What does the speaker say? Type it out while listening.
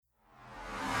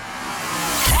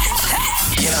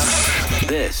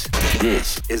This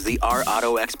is the Our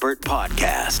Auto Expert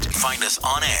Podcast. Find us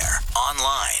on air,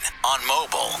 online, on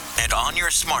mobile, and on your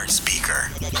smart speaker.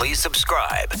 Please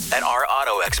subscribe at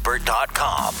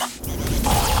ourautoexpert.com.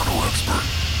 Our Auto Expert.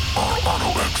 Our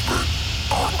Auto Expert.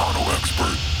 Our Auto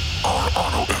Expert. Our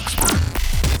Auto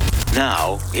Expert.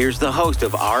 Now, here's the host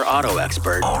of Our Auto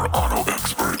Expert, Our Auto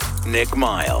Expert. Nick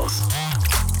Miles.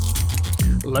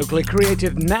 Locally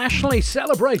created, nationally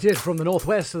celebrated from the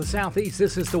northwest to the southeast,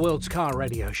 this is the world's car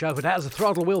radio show. If it has a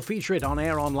throttle, we'll feature it on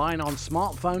air, online, on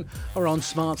smartphone, or on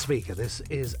smart speaker. This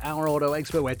is Our Auto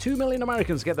Expert, where 2 million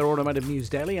Americans get their automotive news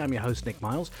daily. I'm your host, Nick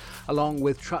Miles, along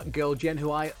with truck girl Jen,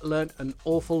 who I learned an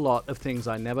awful lot of things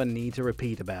I never need to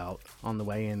repeat about on the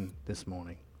way in this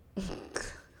morning.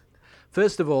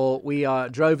 First of all, we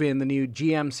drove in the new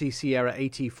GMC Sierra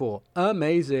AT4.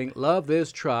 Amazing. Love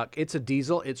this truck. It's a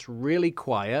diesel. It's really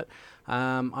quiet.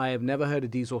 I have never heard a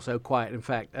diesel so quiet. In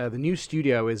fact, the new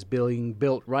studio is being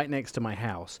built right next to my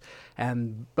house.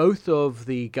 And both of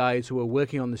the guys who are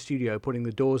working on the studio, putting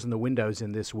the doors and the windows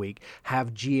in this week,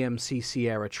 have GMC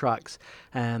Sierra trucks.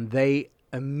 And they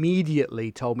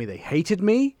immediately told me they hated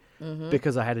me.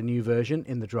 Because I had a new version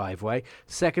in the driveway.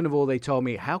 Second of all, they told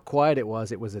me how quiet it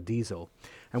was a diesel.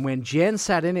 And when Jen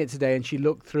sat in it today and she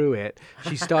looked through it,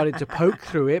 she started to poke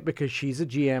through it because she's a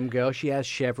GM girl. She has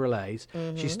Chevrolets.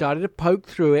 She started to poke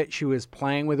through it. She was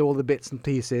playing with all the bits and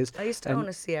pieces. I used to own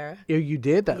a Sierra. You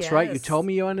did? That's right. You Yes. told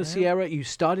me you owned a Sierra. You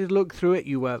started to look through it.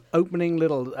 You were opening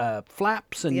little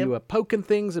flaps and you were poking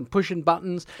things and pushing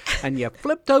buttons. And you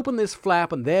flipped open this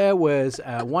flap and there was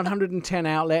a 110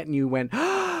 outlet and you went,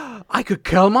 I could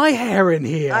curl my hair in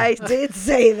here. I did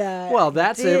say that. Well,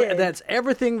 that's did. that's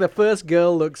everything the first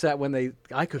girl looks at when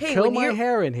I could curl when my you're-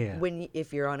 hair in here.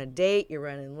 If you're on a date, you're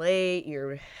running late,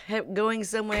 you're going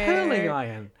somewhere. Curling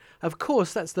iron. Of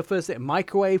course, that's the first thing.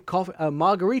 Microwave coffee,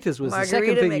 margaritas was the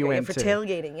second thing you went for to.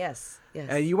 tailgating. Yes.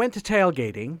 You went to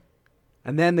tailgating,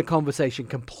 and then the conversation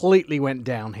completely went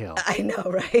downhill. I know,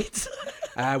 right?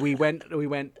 We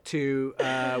went to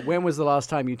when was the last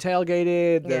time you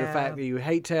tailgated? The Yeah. fact that you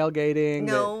hate tailgating.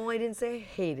 No, I didn't say I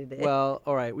hated it. Well,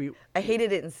 all right. I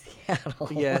hated it in Seattle.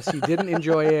 Yes, you didn't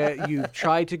enjoy it. You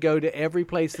tried to go to every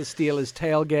place the Steelers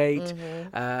tailgate,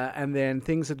 and then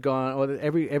things had gone, or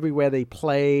everywhere they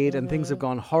played, and things have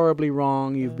gone horribly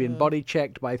wrong. You've been body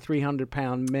checked by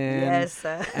 300-pound men. Yes.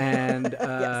 And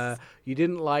Yes. you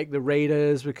didn't like the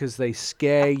Raiders because they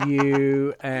scare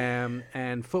you,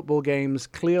 and football games,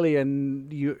 clearly,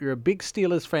 and you're a big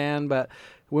Steelers fan, but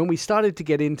when we started to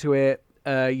get into it,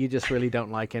 you just really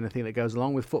don't like anything that goes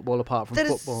along with football apart from That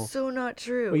football. is so not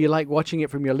true. Well, you like watching it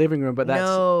from your living room, but that's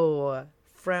No,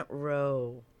 front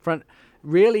row. front.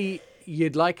 Really,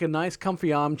 you'd like a nice,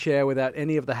 comfy armchair without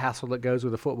any of the hassle that goes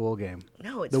with a football game.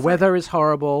 No, it's The fine. weather is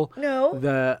horrible. No,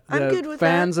 the I'm good with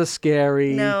fans that. are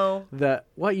scary. No.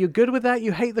 What? You're good with that?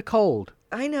 You hate the cold.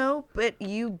 I know, but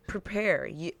you prepare.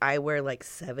 I wear like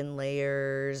 7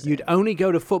 layers. You'd only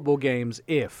go to football games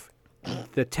if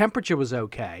the temperature was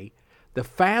okay, the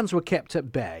fans were kept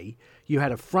at bay, you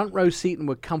had a front row seat and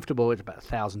were comfortable. It's about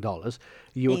 $1,000.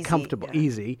 You were Easy, comfortable, yeah.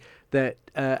 easy. That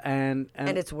and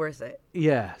it's worth it.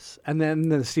 yes, and then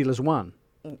the Steelers won.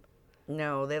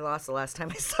 No, they lost the last time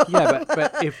I saw Yeah, them.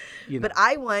 but if you know, But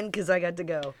I won because I got to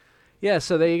go. yeah.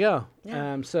 So there you go.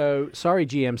 Yeah. So sorry,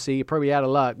 GMC, you're probably out of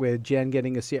luck with Jen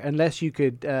getting a Sierra. Unless you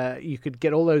could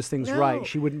get all those things right, No.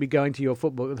 she wouldn't be going to the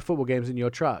football games in your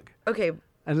truck. Okay,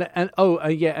 And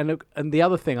the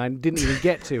other thing I didn't even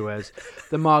get to was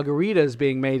the margaritas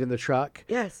being made in the truck.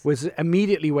 Yes. Was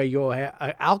immediately where your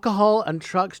alcohol and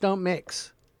trucks don't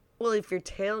mix. well, if you're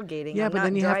tailgating, Yeah, I'm but not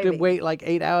then you have to driving. wait like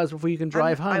 8 hours before you can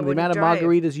drive I home. The wouldn't amount of drive.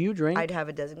 margaritas you drink. I'd have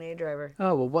a designated driver.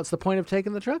 Oh well, what's the point of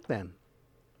taking the truck then?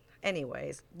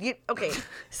 Anyways, okay.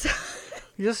 So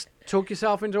You just talk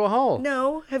yourself into a hole.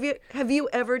 no, have you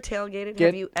ever tailgated? Get-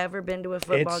 Have you ever been to a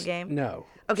football It's- game? No.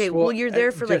 Okay, Well, well you're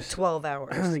there for like just- 12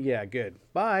 hours. Yeah, good.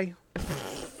 Bye.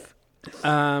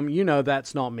 You know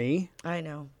that's not me. I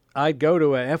know. I'd go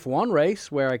to a F1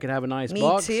 race where I could have a nice Me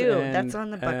box. too. and, That's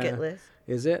on the bucket list.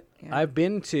 Is it? Yeah. I've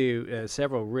been to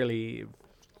several really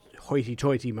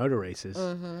hoity-toity motor races.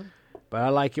 Mm-hmm. But I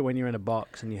like it when you're in a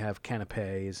box and you have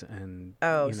canapes and.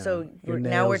 Oh, you know, so your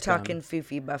now we're nails done. talking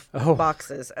foofy Oh.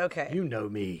 boxes. Okay. You know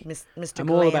me. Mr. I'm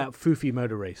all Glam. about foofy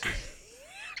motor races.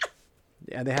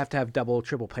 Yeah, they have to have double,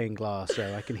 triple pane glass,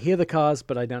 so I can hear the cars,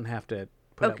 but I don't have to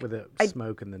put up Okay, with the I-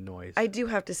 smoke and the noise. I do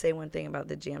have to say one thing about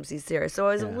the GMC Sierra. So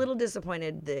I was a Yeah. little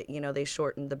disappointed that, they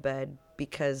shortened the bed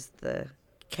because the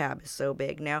cab is so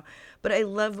big now. But I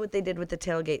love what they did with the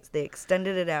tailgates. They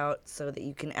extended it out so that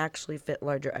you can actually fit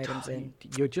larger items in.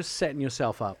 You're just setting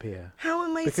yourself up here. How am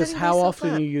my Because setting how myself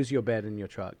often up. you use your bed in your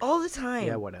truck? All the time.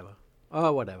 Yeah, whatever.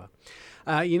 Oh, whatever.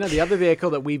 The other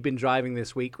vehicle that we've been driving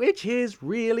this week, which is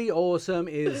really awesome,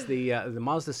 is the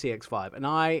Mazda CX-5. And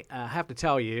I have to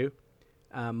tell you,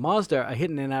 Mazda are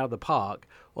hitting it out of the park.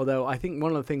 Although I think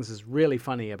one of the things that's really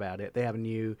funny about it, they have a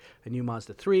new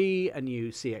Mazda 3, a new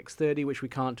CX-30, which we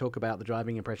can't talk about the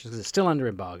driving impressions because it's still under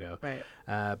embargo. Right.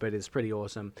 But it's pretty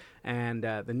awesome. And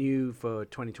the new for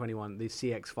 2021, the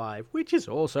CX-5, which is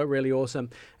also really awesome.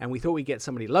 And we thought we'd get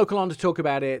somebody local on to talk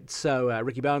about it. So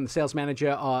Ricky Bowen, the sales manager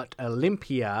at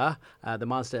Olympia, the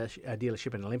Mazda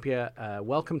dealership in Olympia.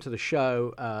 Welcome to the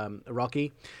show,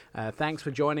 Rocky. Thanks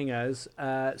for joining us.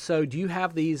 So do you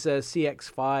have these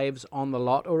CX-5s on the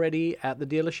lot already at the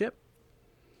dealership?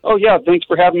 Oh, yeah. Thanks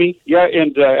for having me. Yeah,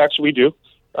 and actually we do.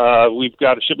 We've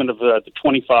got a shipment of the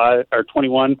 25 or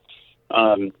 21,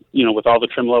 with all the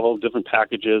trim level, different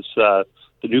packages. The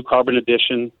new Carbon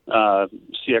Edition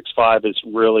CX-5 is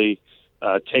really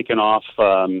taken off,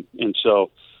 and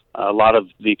so a lot of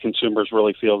the consumers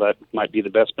really feel that might be the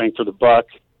best bang for the buck.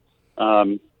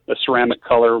 The ceramic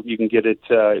color, you can get it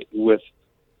with,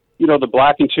 the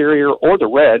black interior or the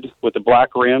red with the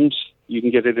black rims. You can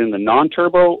get it in the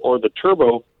non-turbo or the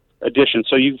turbo edition.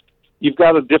 So you've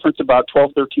got a difference about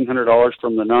 $1,200-$1,300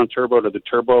 from the non-turbo to the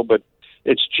turbo, but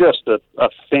it's just a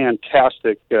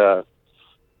fantastic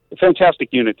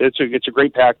unit. It's a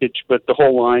great package, but the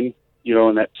whole line,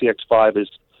 in that CX-5 is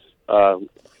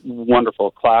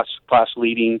wonderful, class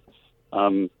leading.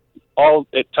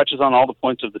 It touches on all the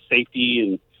points of the safety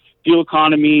and fuel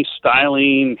economy,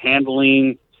 styling,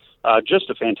 handling. Just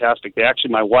a fantastic.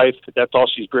 Actually, my wife, that's all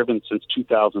she's driven since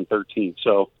 2013.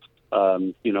 So,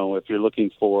 if you're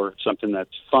looking for something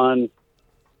that's fun,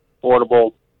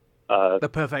 affordable, the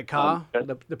perfect car.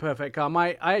 The perfect car.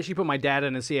 I actually put my dad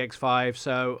in a CX-5,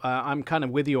 so I'm kind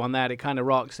of with you on that. It kind of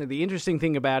rocks. And the interesting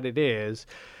thing about it is,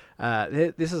 he's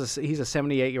a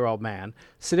 78-year-old man.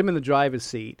 Sit him in the driver's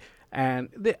seat, and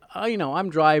I'm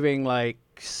driving like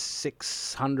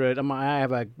 600. I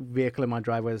have a vehicle in my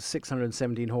driveway with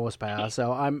 617 horsepower,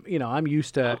 so I'm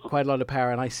used to quite a lot of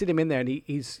power. And I sit him in there, and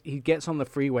he gets on the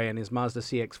freeway in his Mazda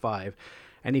CX-5.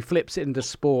 And he flips it into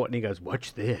sport, and he goes,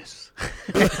 "Watch this!"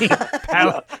 he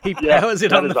powers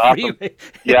it on the freeway.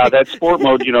 Yeah, that sport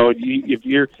mode. If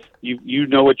you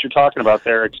know what you're talking about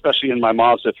there, especially in my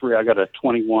Mazda 3. I got a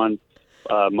 21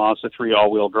 Mazda 3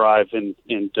 all-wheel drive, and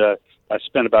I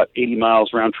spent about 80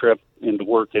 miles round trip into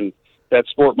work. And that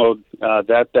sport mode,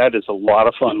 that is a lot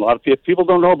of fun. A lot of people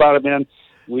don't know about it, man.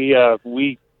 We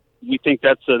think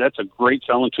that's a great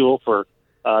selling tool for.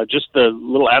 Just the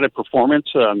little added performance,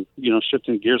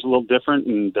 shifting gears a little different,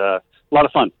 and a lot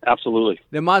of fun. Absolutely.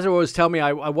 The Mazda always tell me,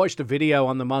 I watched a video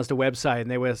on the Mazda website, and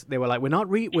they were like,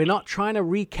 we're not trying to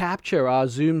recapture our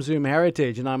Zoom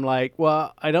heritage. And I'm like,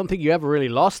 well, I don't think you ever really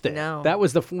lost it. No. That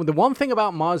was the one thing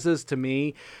about Mazdas to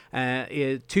me.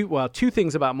 Two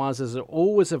things about Mazdas that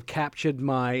always have captured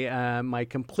my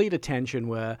complete attention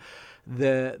were.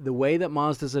 The way that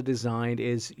Mazdas are designed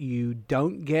is you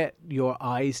don't get your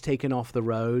eyes taken off the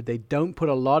road. They don't put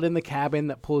a lot in the cabin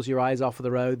that pulls your eyes off of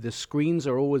the road. The screens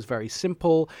are always very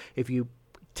simple. If you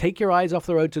take your eyes off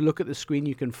the road to look at the screen,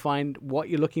 you can find what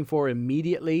you're looking for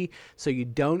immediately, so you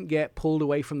don't get pulled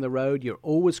away from the road. You're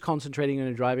always concentrating on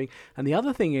your driving. And the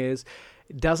other thing is,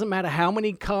 it doesn't matter how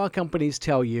many car companies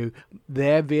tell you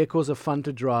their vehicles are fun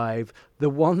to drive. The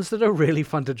ones that are really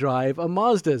fun to drive are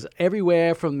Mazdas.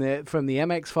 Everywhere from the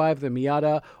MX-5, the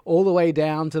Miata, all the way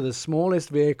down to the smallest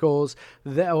vehicles,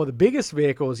 or the biggest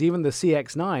vehicles, even the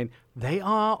CX-9, they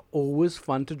are always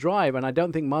fun to drive. And I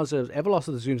don't think Mazda has ever lost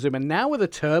the zoom. And now with the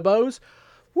turbos,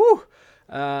 whoo!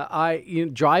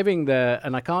 Driving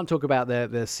and I can't talk about the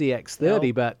CX-30,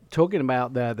 no. But talking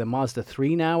about the Mazda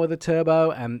 3 now with a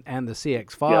turbo and the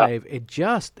CX-5,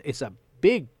 yeah. It's a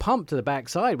big pump to the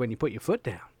backside when you put your foot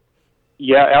down.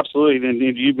 Yeah, absolutely. And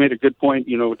you made a good point.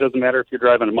 It doesn't matter if you're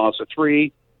driving a Mazda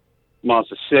 3,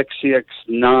 Mazda 6,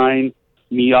 CX-9,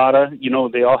 Miata.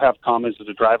 They all have common as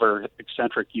a driver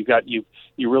eccentric. You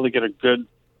really get a good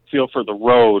feel for the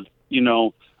road.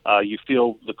 You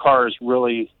feel the car is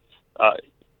really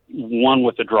one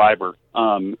with the driver,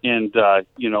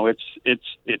 it's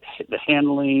the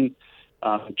handling,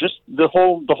 just the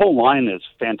whole line is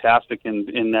fantastic.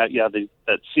 In that,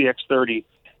 that CX-30,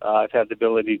 I've had the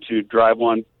ability to drive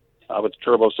one with the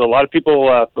turbo, so a lot of people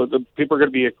are going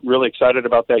to be really excited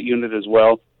about that unit as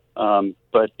well.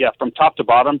 But yeah, from top to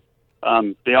bottom,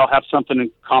 they all have something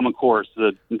in common core.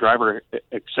 The driver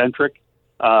eccentric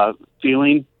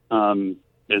feeling.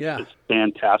 It's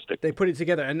fantastic. They put it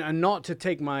together, and not to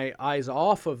take my eyes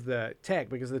off of the tech,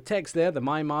 because the tech's there, the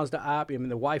My Mazda app, I mean,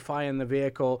 the Wi-Fi in the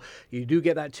vehicle. You do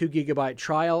get that 2 gigabyte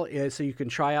trial, so you can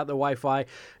try out the Wi-Fi.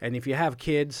 And if you have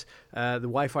kids, the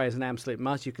Wi-Fi is an absolute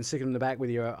must. You can stick it in the back with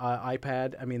your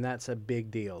iPad. I mean, that's a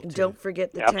big deal, too. Don't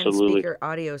forget the Absolutely. 10-speaker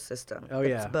audio system. Oh,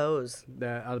 yeah. It's Bose.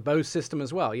 The Bose system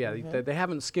as well. Yeah, they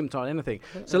haven't skimped on anything.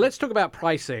 So let's talk about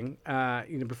pricing.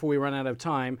 Before we run out of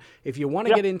time, if you want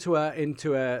to get into a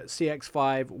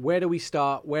CX-5, where do we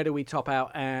start? Where do we top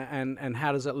out? And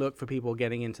how does it look for people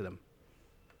getting into them?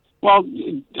 Well,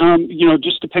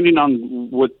 just depending on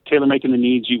what tailor-making the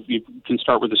needs, you can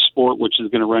start with the Sport, which is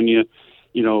going to run you,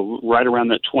 right around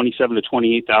that $27,000 to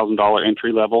 $28,000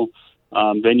 entry level.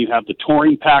 Then you have the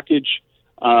Touring package,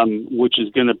 which is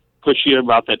going to push you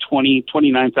about that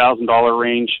 $29,000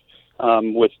 range.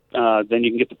 Then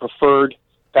you can get the Preferred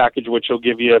package, which will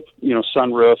give you,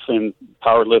 sunroof and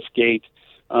power lift gate.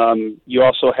 You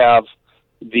also have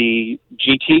the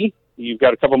GT. You've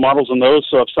got a couple models on those.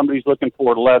 So if somebody's looking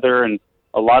for leather and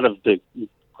a lot of the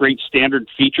great standard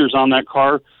features on that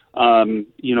car,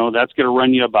 that's going to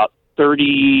run you about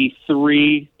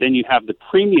 $33,000. Then you have the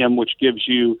Premium, which gives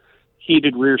you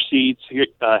heated rear seats,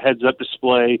 heads-up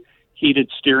display, heated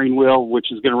steering wheel,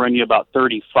 which is going to run you about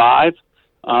 $35,000.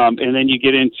 And then you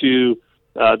get into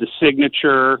the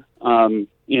Signature and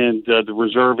the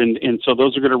Reserve, and so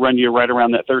those are going to run you right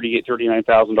around that $38,000,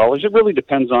 $39,000. It really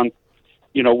depends on,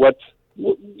 what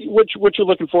you're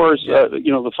looking for is,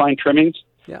 the fine trimmings.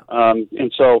 Yeah.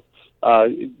 And so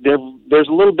there's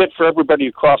a little bit for everybody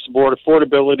across the board.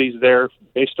 Affordability is there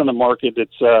based on the market.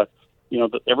 It's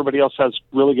everybody else has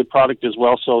really good product as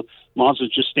well. So Mazda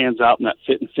just stands out in that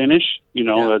fit and finish.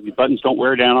 The buttons don't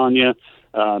wear down on you.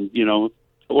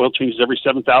 Oil changes every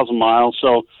 7,000 miles.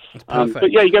 So,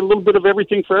 but yeah, you got a little bit of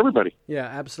everything for everybody. Yeah,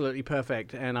 absolutely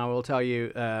perfect. And I will tell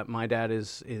you, my dad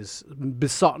is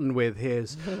besotted with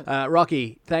his.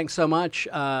 Rocky, thanks so much.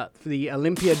 The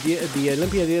Olympia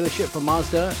dealership for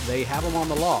Mazda, they have them on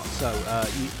the lot. So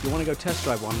you want to go test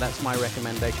drive one, that's my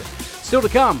recommendation. Still to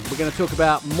come, we're going to talk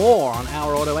about more on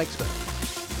Our Auto Expert.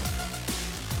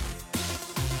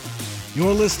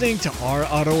 You're listening to Our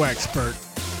Auto Expert.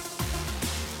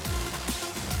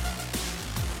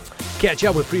 Catch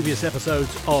up with previous episodes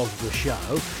of the show.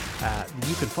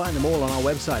 You can find them all on our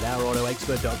website,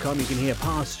 ourautoexpert.com. You can hear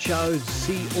past shows,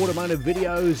 see automotive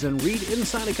videos, and read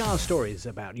insider car stories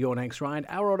about your next ride.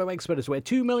 Our Auto Expert is where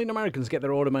 2 million Americans get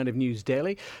their automotive news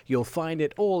daily. You'll find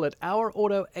it all at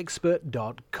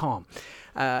ourautoexpert.com.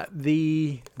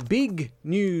 The big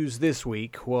news this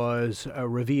week was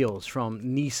reveals from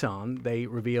Nissan. They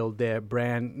revealed their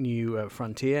brand new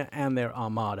Frontier and their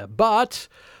Armada. But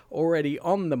already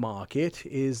on the market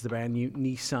is the brand new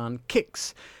Nissan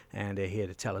Kicks. And they're here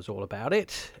to tell us all about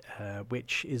it,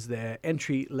 which is their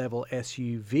entry-level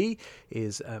SUV,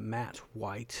 is matte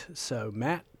white. So,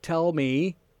 Matt, tell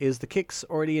me, is the Kicks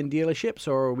already in dealerships,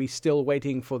 or are we still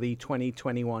waiting for the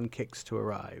 2021 Kicks to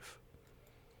arrive?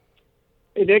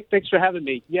 Hey, Nick, thanks for having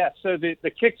me. Yeah, so the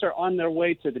Kicks are on their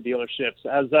way to the dealerships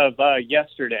as of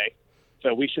yesterday.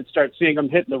 So we should start seeing them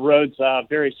hitting the roads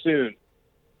very soon.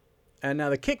 And now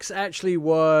the Kicks actually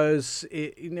was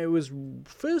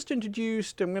first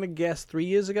introduced, I'm going to guess, 3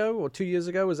 years ago or 2 years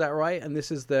ago. Is that right? And this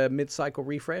is the mid-cycle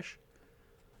refresh?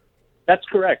 That's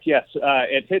correct, yes.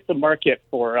 It hit the market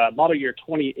for model year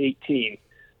 2018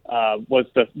 was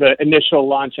the initial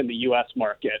launch in the U.S.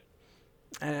 market.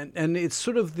 And it's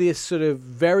sort of this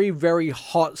very, very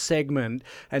hot segment.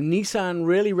 And Nissan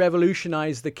really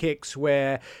revolutionized the Kicks,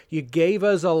 where you gave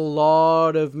us a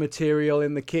lot of material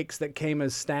in the Kicks that came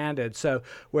as standard. So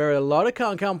where a lot of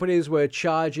car companies were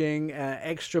charging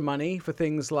extra money for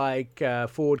things like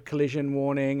forward collision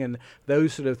warning and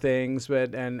those sort of things,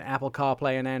 and Apple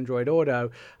CarPlay and Android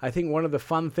Auto, I think one of the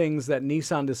fun things that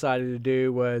Nissan decided to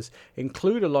do was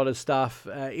include a lot of stuff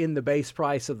in the base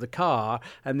price of the car,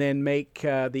 and then make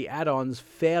the add-ons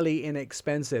fairly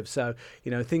inexpensive. So,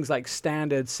 things like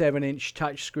standard 7-inch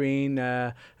touchscreen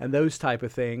and those type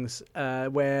of things,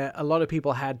 where a lot of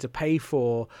people had to pay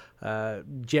for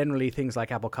generally things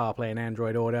like Apple CarPlay and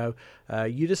Android Auto.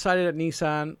 You decided at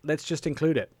Nissan, let's just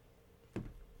include it.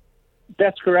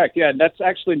 That's correct. Yeah, that's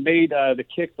actually made the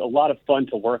Kicks a lot of fun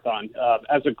to work on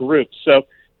as a group. So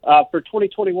for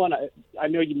 2021, I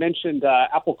know you mentioned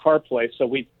Apple CarPlay, so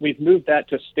we've moved that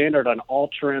to standard on all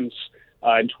trims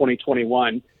in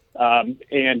 2021. And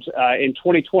in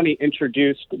 2020,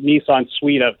 introduced Nissan's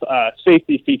suite of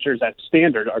safety features at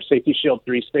standard, our Safety Shield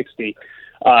 360.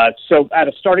 So at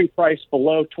a starting price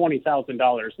below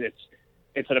 $20,000,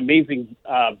 it's an amazing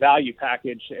value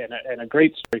package and a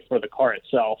great story for the car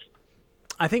itself.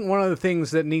 I think one of the things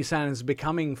that Nissan is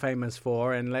becoming famous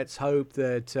for, and let's hope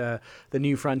that the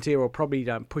new Frontier will probably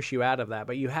push you out of that,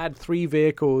 but you had 3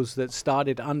 vehicles that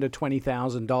started under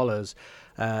 $20,000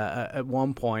 at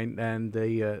one point, and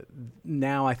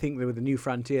now I think with the new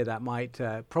Frontier that might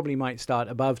start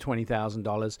above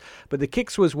 $20,000. But the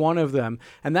Kicks was one of them,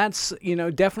 and that's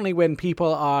definitely when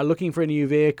people are looking for a new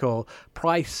vehicle,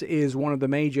 price is one of the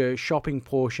major shopping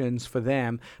portions for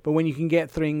them. But when you can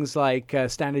get things like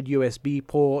standard USB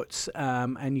ports,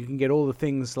 and you can get all the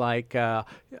things like a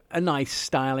nice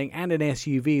styling and an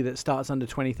SUV that starts under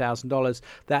 $20,000,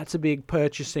 that's a big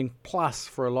purchasing plus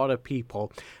for a lot of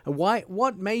people. And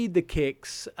what made the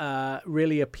Kicks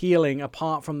really appealing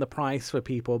apart from the price for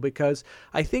people? Because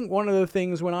I think one of the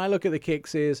things when I look at the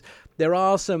Kicks is there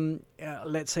are some,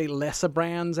 let's say, lesser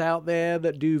brands out there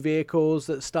that do vehicles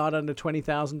that start under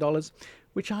 $20,000,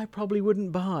 which I probably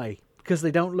wouldn't buy because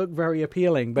they don't look very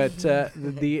appealing. But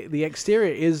the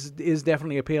exterior is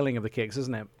definitely appealing of the Kicks,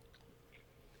 isn't it?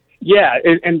 Yeah,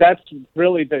 and that's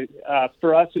really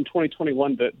for us in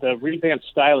 2021, the revamped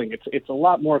styling. It's a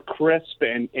lot more crisp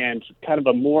and kind of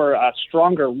a more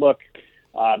stronger look,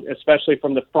 especially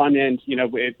from the front end.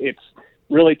 It's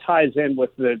really ties in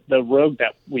with the Rogue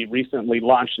that we recently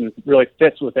launched and really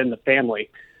fits within the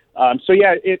family. So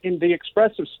yeah, in the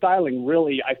expressive styling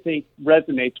really, I think,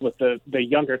 resonates with the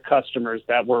younger customers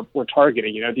that we're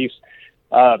targeting. These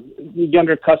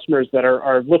younger customers that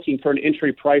are looking for an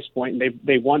entry price point, and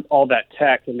they want all that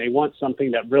tech, and they want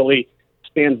something that really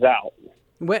stands out.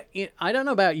 Well, I don't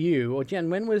know about you, or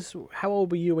Jen, how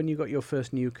old were you when you got your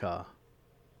first new car?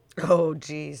 Oh,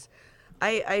 geez.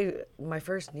 My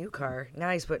first new car, now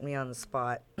he's putting me on the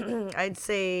spot. I'd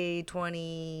say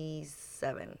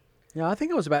 27. Yeah, I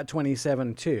think I was about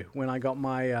 27 too when I got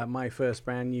my first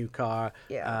brand new car.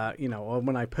 Yeah. Or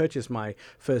when I purchased my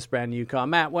first brand new car.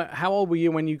 Matt, how old were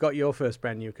you when you got your first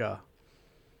brand new car?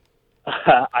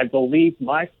 I believe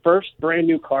my first brand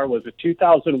new car was a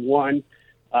 2001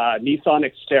 Nissan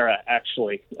Xterra.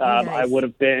 Actually, Nice. I would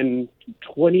have been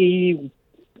 20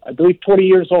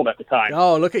 years old at the time.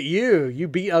 Oh, look at you! You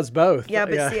beat us both. Yeah,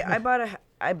 but see,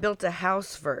 I built a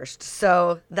house first,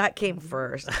 so that came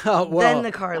first. Oh, well, then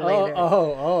the car later.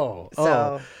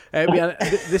 So.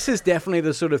 This is definitely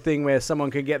the sort of thing where someone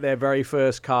could get their very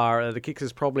first car. The Kicks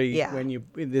is probably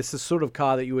this is the sort of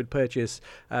car that you would purchase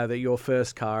your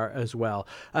first car as well.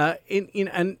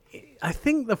 And I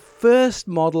think the first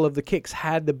model of the Kicks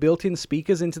had the built-in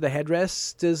speakers into the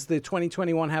headrests. Does the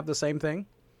 2021 have the same thing?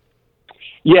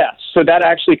 Yes, so that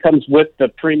actually comes with the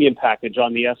premium package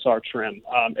on the SR trim.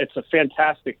 It's a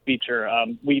fantastic feature.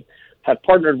 We have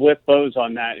partnered with Bose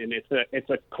on that, and it's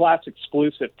a class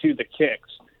exclusive to the Kicks.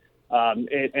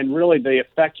 And really, the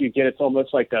effect you get, it's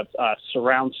almost like a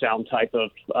surround sound type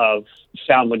of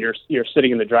sound when you're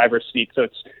sitting in the driver's seat. So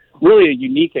it's really a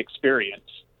unique experience.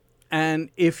 And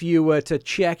if you were to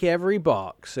check every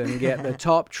box and get the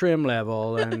top trim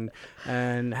level,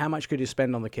 and how much could you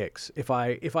spend on the Kicks? If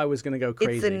I was going to go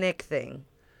crazy, it's a Nick thing.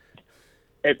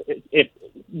 If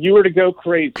you were to go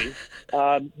crazy,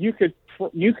 you could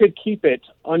keep it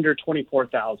under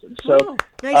 24,000. So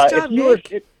nice job,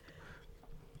 Nick.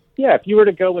 If you were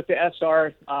to go with the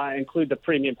SR, include the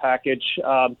premium package,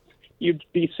 you'd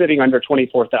be sitting under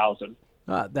 24,000.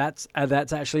 That's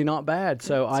actually not bad.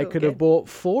 So I could have bought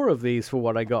 4 of these for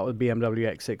what I got with BMW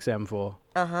X6 M4.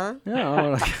 Uh-huh.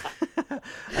 Yeah.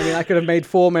 I mean, I could have made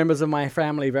 4 members of my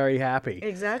family very happy.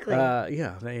 Exactly.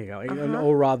 Yeah, there you go.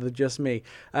 Or rather, just me.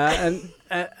 And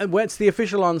what's the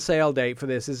official on sale date for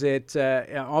this? Is it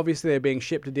obviously they're being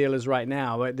shipped to dealers right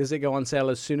now, but does it go on sale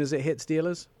as soon as it hits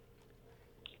dealers?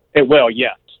 It will,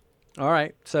 yes. All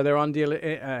right, so they're on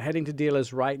heading to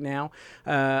dealers right now.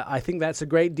 I think that's a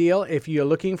great deal. If you're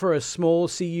looking for a small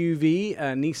CUV,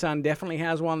 Nissan definitely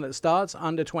has one that starts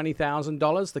under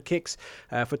 $20,000. The Kicks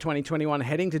for 2021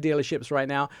 heading to dealerships right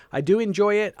now. I do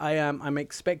enjoy it. I'm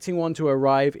expecting one to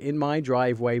arrive in my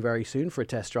driveway very soon for a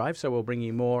test drive, so we'll bring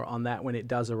you more on that when it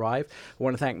does arrive. I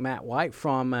want to thank Matt White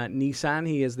from Nissan.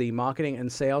 He is the marketing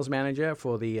and sales manager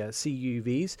for the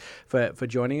CUVs for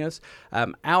joining us.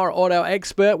 Our auto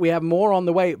expert, we have more on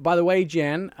the way. By the way,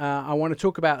 Jen, I want to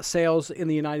talk about sales in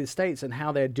the United States and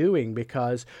how they're doing,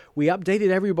 because we updated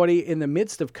everybody in the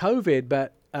midst of COVID,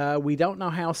 but we don't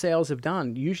know how sales have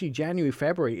done. Usually January,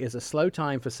 February is a slow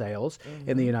time for sales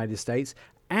in the United States.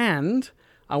 And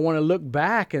I want to look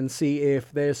back and see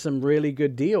if there's some really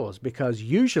good deals, because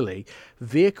usually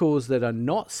vehicles that are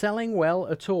not selling well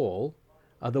at all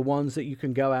are the ones that you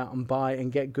can go out and buy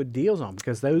and get good deals on,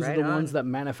 because those are the ones that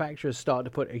manufacturers start to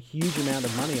put a huge amount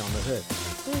of money on the hood.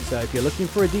 So if you're looking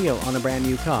for a deal on a brand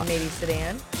new car, Maybe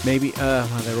sedan. maybe, well,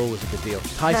 they're always a good deal.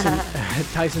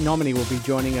 Tyson Nominee will be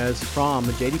joining us from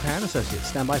JD Power Associates.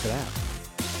 Stand by for that.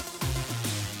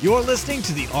 You're listening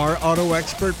to the Our Auto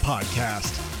Expert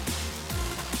podcast.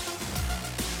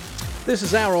 This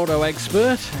is Our Auto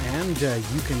Expert, and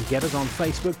you can get us on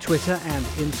Facebook, Twitter, and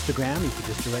Instagram. You can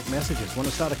just direct messages. Want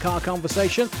to start a car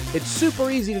conversation? It's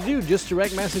super easy to do. Just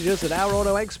direct messages at Our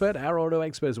Auto Expert. Our Auto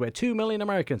Expert is where 2 million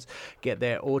Americans get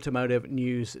their automotive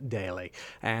news daily.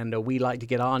 And we like to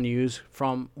get our news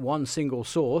from one single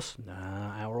source,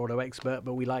 Our Auto Expert,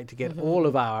 but we like to get all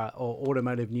of our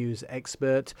automotive news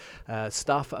expert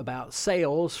stuff about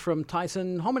sales from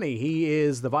Tyson Nominee. He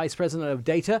is the Vice President of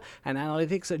Data and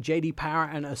Analytics at JD Power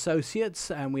and Associates,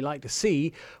 and we like to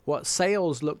see what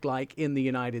sales look like in the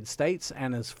United States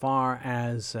and as far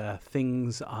as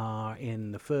things are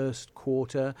in the first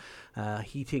quarter,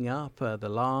 heating up the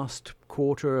last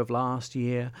quarter of last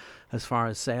year as far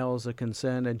as sales are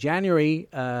concerned. January,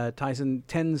 Tyson,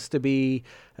 tends to be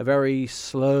a very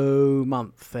slow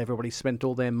month. Everybody spent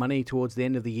all their money towards the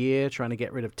end of the year trying to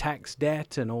get rid of tax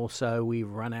debt, and also we've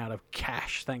run out of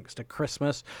cash thanks to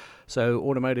Christmas. So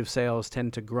automotive sales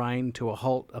tend to grind to a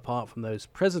halt apart from those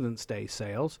President's Day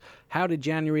sales. How did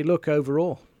January look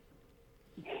overall?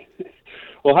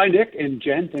 Well, hi, Nick and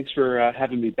Jen. Thanks for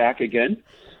having me back again.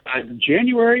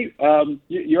 January,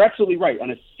 you're absolutely right.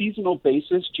 On a seasonal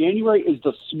basis, January is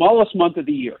the smallest month of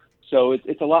the year. So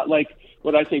it's a lot like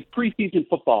what I say preseason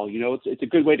football. You know, it's a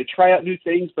good way to try out new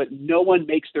things, but no one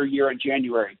makes their year in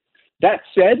January. That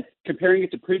said, comparing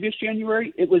it to previous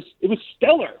January, it was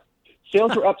stellar.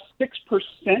 Sales were up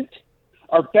 6%,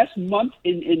 our best month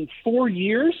in 4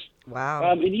 years.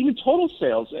 Wow. And even total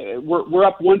sales were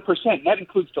up 1%. That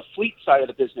includes the fleet side of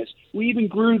the business. We even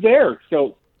grew there.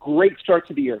 So great start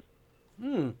to the year.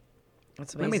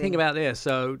 That's amazing. Let me think about this.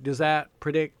 So does that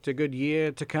predict a good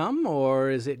year to come,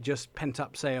 or is it just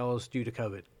pent-up sales due to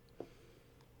COVID?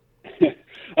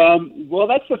 Well,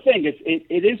 that's the thing.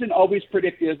 It isn't always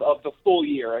predictive of the full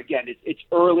year. Again, it's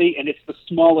early, and it's the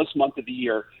smallest month of the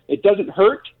year. It doesn't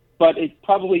hurt, but it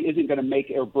probably isn't going to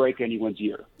make or break anyone's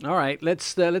year. All right,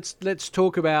 let's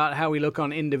talk about how we look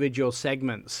on individual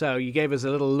segments. So you gave us a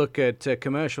little look at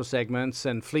commercial segments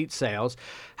and fleet sales.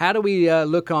 How do we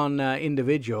look on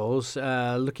individuals,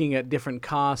 looking at different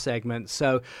car segments?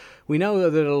 So we know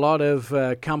that a lot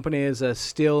of companies are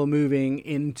still moving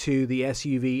into the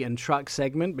SUV and truck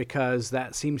segment because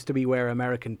that seems to be where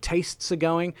American tastes are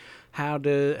going. How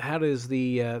does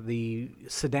the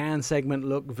sedan segment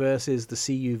look versus the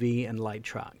CUV and light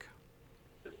truck?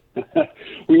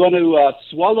 We want to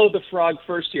swallow the frog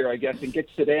first here, I guess, and get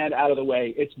sedan out of the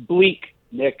way. It's bleak,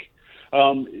 Nick.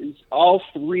 All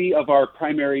three of our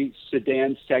primary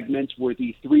sedan segments were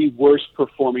the three worst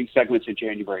performing segments in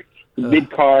January.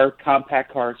 Mid-car,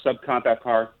 compact car, subcompact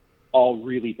car, all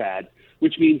really bad,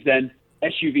 which means then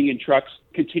SUV and trucks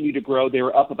continue to grow. They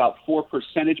were up about 4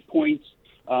 percentage points,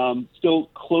 still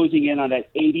closing in on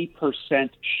that 80%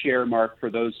 share mark for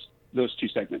those two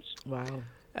segments.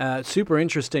 Wow. Super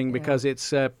interesting because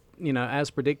it's, as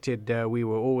predicted, we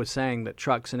were always saying that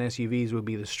trucks and SUVs would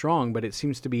be the strong, but it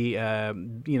seems to be,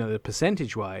 the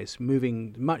percentage-wise,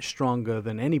 moving much stronger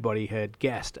than anybody had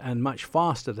guessed and much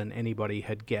faster than anybody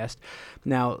had guessed.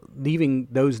 Now, leaving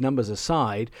those numbers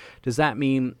aside, does that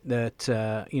mean that,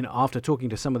 after talking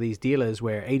to some of these dealers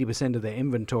where 80% of their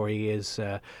inventory is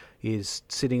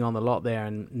sitting on the lot there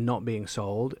and not being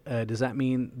sold, does that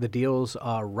mean the deals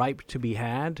are ripe to be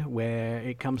had where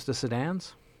it comes to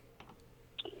sedans?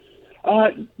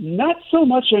 Not so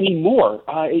much anymore.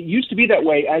 It used to be that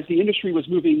way as the industry was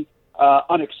moving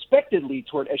unexpectedly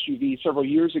toward SUVs several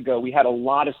years ago. We had a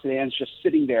lot of sedans just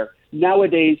sitting there.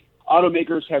 Nowadays,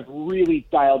 automakers have really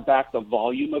dialed back the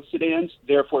volume of sedans.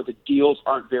 Therefore, the deals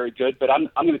aren't very good. But I'm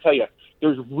going to tell you,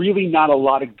 there's really not a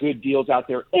lot of good deals out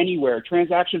there anywhere.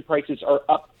 Transaction prices are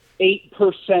up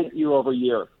 8% year over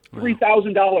year,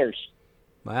 $3,000.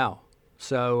 Wow.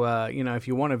 So, if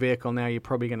you want a vehicle now, you're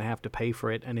probably going to have to pay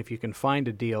for it. And if you can find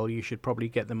a deal, you should probably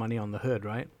get the money on the hood,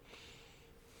 right?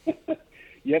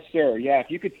 Yes, sir. Yeah, if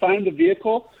you could find the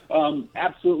vehicle,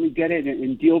 absolutely get it.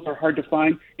 And deals are hard to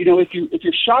find. If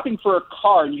you're shopping for a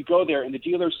car and you go there and the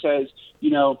dealer says,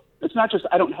 it's not just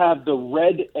I don't have the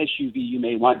red SUV you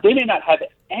may want. They may not have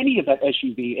any of that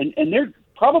SUV, and they're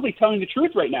probably telling the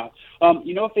truth right now.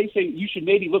 If they say you should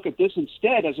maybe look at this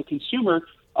instead as a consumer,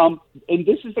 and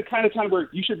this is the kind of time where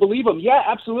you should believe them. Yeah,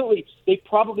 absolutely. They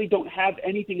probably don't have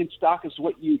anything in stock as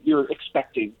what you're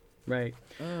expecting. Right.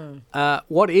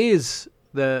 What is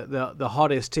the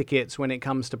hottest tickets when it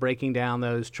comes to breaking down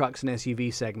those trucks and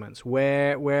SUV segments?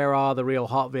 Where are the real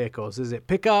hot vehicles? Is it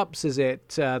pickups? Is it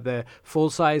the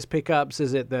full-size pickups?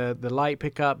 Is it the light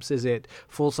pickups? Is it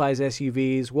full-size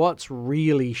SUVs? What's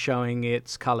really showing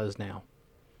its colors now?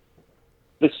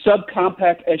 The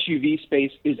subcompact SUV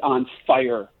space is on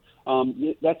fire.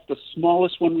 That's the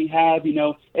smallest one we have, and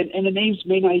the names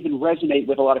may not even resonate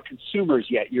with a lot of consumers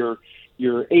yet. Your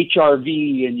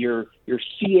HRV and your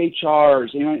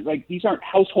CHRs, like these aren't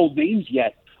household names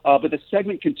yet, but the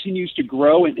segment continues to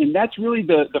grow, and that's really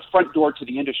the front door to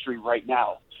the industry right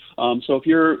now. So if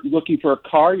you're looking for a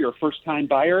car, you're a first-time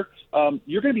buyer,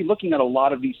 you're going to be looking at a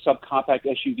lot of these subcompact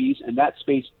SUVs, and that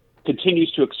space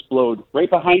continues to explode. Right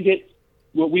behind it,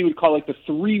 what we would call like the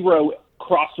three-row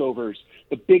crossovers,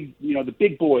 the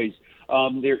big boys.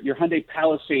 Your Hyundai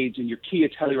Palisades and your Kia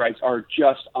Tellurides are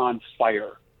just on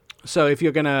fire. So if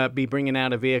you're going to be bringing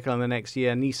out a vehicle in the next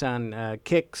year, Nissan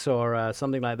Kicks or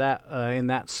something like that in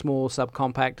that small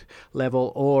subcompact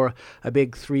level, or a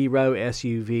big three-row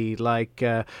SUV like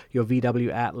your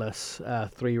VW Atlas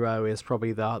three-row is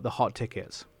probably the hot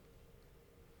tickets.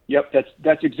 Yep,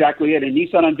 that's exactly it. And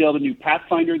Nissan unveiled a new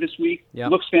Pathfinder this week.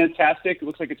 Yep. Looks fantastic. It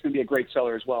looks like it's going to be a great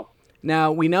seller as well.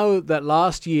 Now, we know that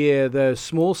last year the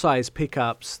small size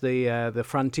pickups, the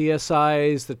Frontier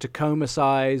size, the Tacoma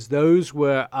size, those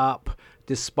were up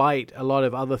despite a lot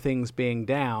of other things being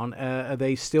down. Are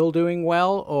they still doing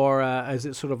well, or is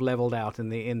it sort of leveled out in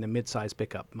the mid-size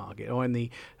pickup market, or in the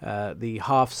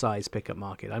half-size pickup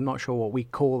market? I'm not sure what we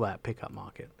call that pickup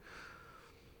market.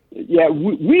 Yeah,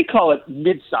 we call it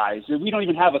mid-size. We don't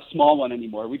even have a small one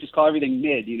anymore. We just call everything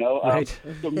mid, Right.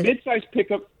 So mid-size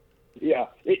pickup, yeah,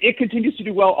 it continues to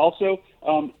do well also.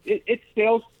 Its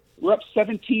sales were up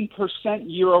 17%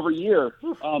 year over year.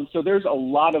 So there's a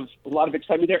lot of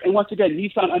excitement there. And once again,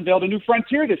 Nissan unveiled a new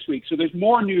Frontier this week. So there's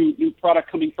more new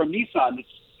product coming from Nissan,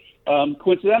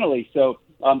 coincidentally. So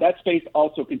that space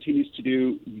also continues to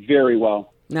do very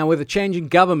well. Now, with a change in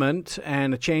government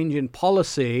and a change in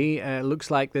policy, it looks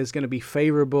like there's going to be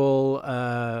favorable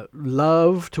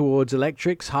love towards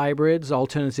electrics, hybrids,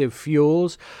 alternative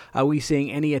fuels. Are we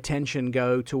seeing any attention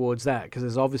go towards that? Because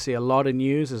there's obviously a lot of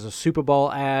news. There's a Super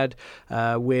Bowl ad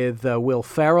with Will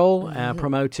Ferrell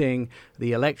promoting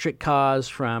the electric cars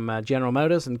from General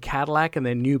Motors and Cadillac and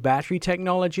their new battery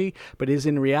technology. But is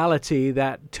in reality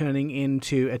that turning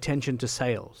into attention to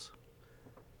sales?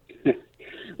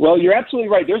 Well, you're absolutely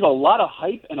right. There's a lot of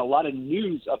hype and a lot of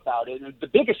news about it. And the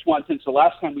biggest one since the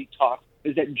last time we talked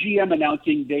is that GM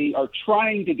announcing they are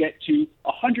trying to get to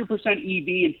 100% EV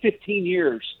in 15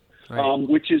 years, right.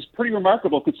 Which is pretty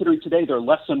remarkable considering today they're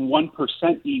less than 1%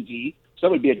 EV. So that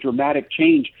would be a dramatic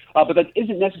change. But that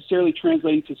isn't necessarily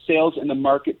translating to sales in the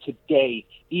market today.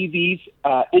 EVs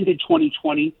ended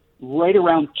 2020 right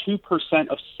around 2%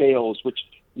 of sales, which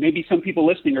maybe some people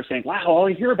listening are saying, wow, all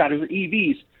I hear about is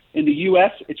EVs. In the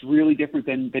U.S., it's really different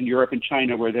than Europe and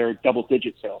China, where they're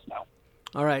double-digit sales now.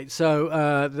 All right,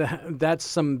 so that's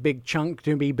some big chunk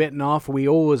to be bitten off. We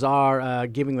always are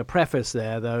giving the preface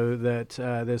there, though, that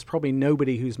there's probably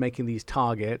nobody who's making these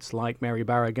targets like Mary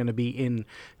Barra going to be in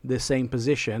the same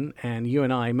position, and you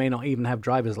and I may not even have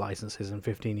driver's licenses in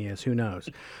 15 years. Who knows?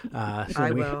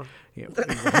 I will. You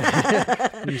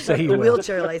say you will.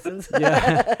 Wheelchair license.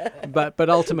 Yeah, but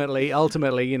ultimately,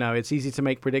 it's easy to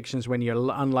make predictions when you're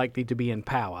unlikely to be in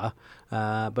power.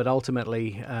 But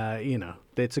ultimately,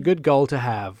 it's a good goal to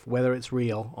have. Whether it's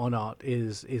real or not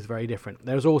is very different.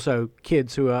 There's also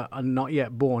kids who are not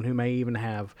yet born who may even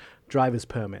have driver's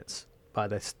permits by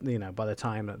the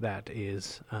time that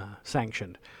is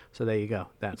sanctioned. So there you go.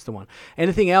 That's the one.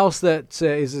 Anything else that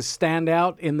is a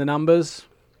standout in the numbers?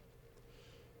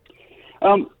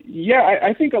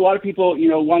 I think a lot of people,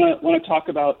 want to talk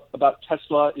about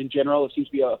Tesla in general. It seems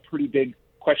to be a pretty big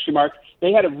question mark.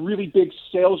 They had a really big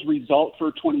sales result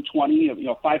for 2020.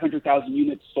 500,000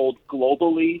 units sold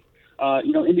globally.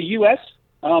 In the U.S.,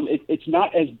 it's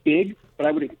not as big, but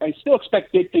I still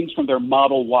expect big things from their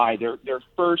Model Y, their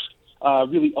first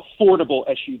really affordable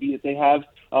SUV that they have.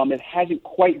 It hasn't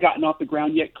quite gotten off the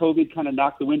ground yet. COVID kind of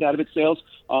knocked the wind out of its sails.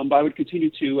 But I would continue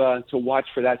to watch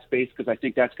for that space because I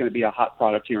think that's going to be a hot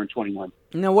product here in 21.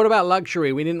 Now, what about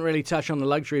luxury? We didn't really touch on the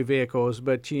luxury vehicles,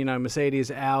 but,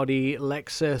 Mercedes, Audi,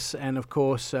 Lexus, and, of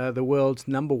course, the world's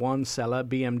number one seller,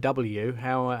 BMW.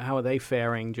 How are they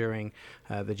faring during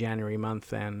the January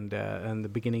month and the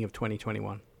beginning of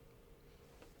 2021?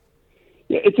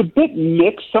 Yeah, it's a bit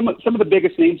mixed. Some of the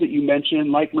biggest names that you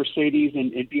mentioned, like Mercedes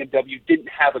and BMW, didn't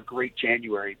have a great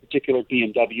January. In particular,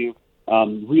 BMW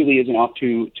really isn't off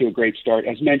to a great start.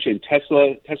 As mentioned,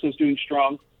 Tesla's doing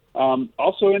strong.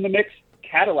 Also in the mix,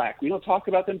 Cadillac. We don't talk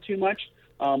about them too much,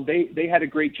 They had a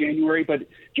great January, but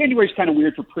January's kind of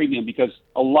weird for premium because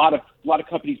a lot of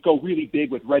companies go really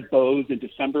big with red bows in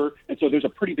December, and so there's a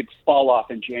pretty big fall off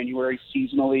in January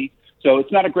seasonally. So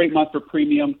it's not a great month for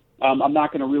premium. I'm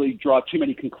not going to really draw too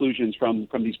many conclusions from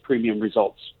these premium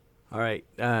results. All right.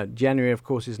 January, of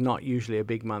course, is not usually a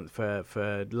big month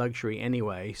for luxury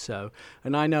anyway. So,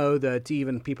 and I know that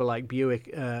even people like Buick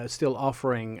are still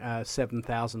offering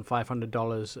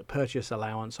 $7,500 purchase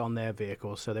allowance on their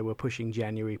vehicles. So they were pushing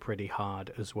January pretty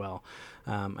hard as well.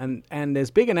 And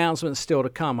there's big announcements still to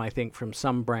come, I think, from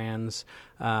some brands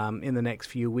in the next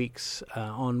few weeks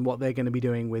on what they're going to be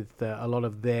doing with a lot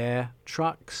of their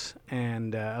trucks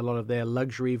and a lot of their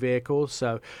luxury vehicles.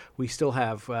 So we still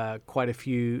have quite a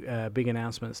few big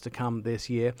announcements to come this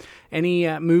year. Any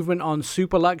movement on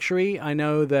super luxury? I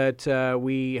know that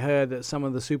we heard that some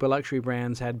of the super luxury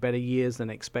brands had better years than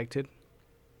expected.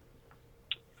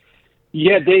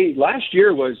 Yeah, last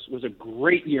year was a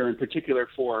great year in particular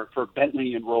for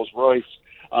Bentley and Rolls-Royce.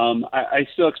 I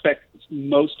still expect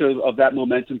most of that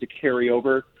momentum to carry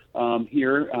over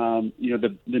here.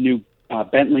 The new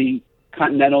Bentley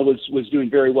Continental was doing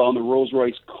very well, and the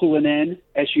Rolls-Royce Cullinan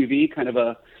SUV, kind of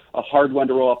a hard one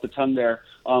to roll off the tongue there.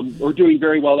 We're doing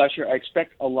very well last year. I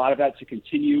expect a lot of that to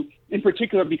continue, in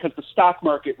particular because the stock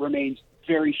market remains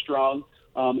very strong.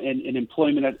 And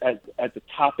employment at the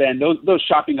top end. Those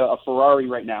shopping a Ferrari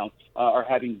right now are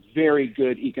having very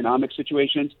good economic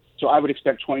situations. So I would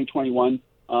expect 2021,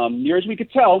 near as we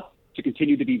could tell, to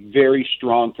continue to be very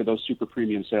strong for those super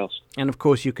premium sales. And of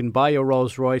course, you can buy your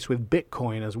Rolls-Royce with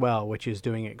Bitcoin as well, which is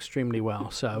doing extremely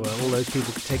well. So all those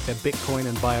people could take their Bitcoin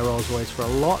and buy a Rolls-Royce for a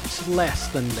lot less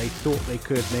than they thought they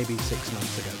could maybe 6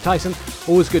 months ago. Tyson,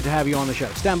 always good to have you on the show.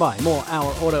 Stand by. More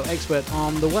Our Auto Expert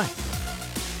on the way.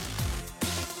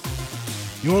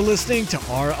 You're listening to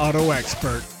Our Auto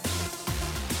Expert.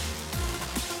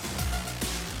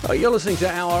 You're listening to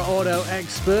Our Auto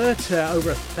Expert.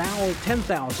 Over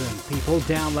 10,000 people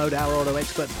download Our Auto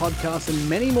Expert podcast, and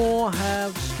many more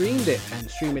have streamed it and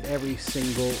stream it every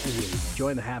single week.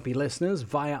 Join the happy listeners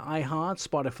via iHeart,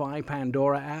 Spotify,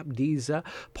 Pandora app, Deezer,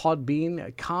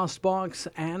 Podbean, Castbox,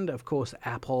 and of course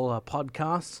Apple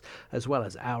Podcasts, as well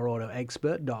as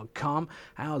OurAutoExpert.com.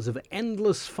 Hours of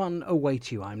endless fun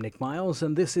await you. I'm Nick Miles,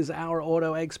 and this is Our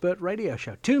Auto Expert radio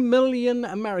show. 2 million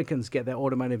Americans get their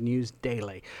automotive news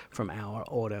daily from Our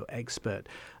Auto Expert.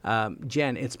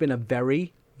 Jen, it's been a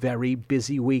very, very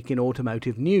busy week in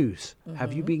automotive news. Mm-hmm.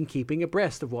 Have you been keeping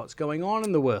abreast of what's going on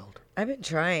in the world? I've been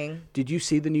trying. Did you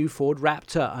see the new Ford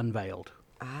Raptor unveiled?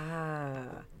 I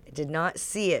did not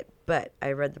see it, but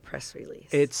I read the press release.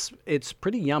 It's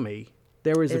pretty yummy.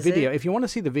 There is a video. If you want to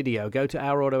see the video, go to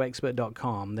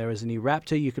OurAutoExpert.com. There is a new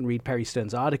Raptor. You can read Perry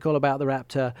Stern's article about the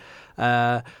Raptor.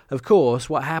 Of course,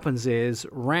 what happens is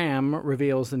Ram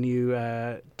reveals the new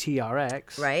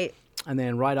TRX. Right. And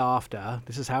then right after,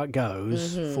 this is how it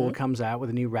goes, Ford comes out with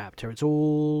a new Raptor. It's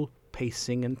all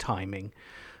pacing and timing.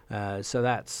 So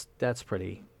that's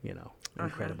pretty,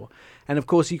 incredible. And, of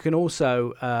course, you can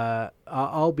also,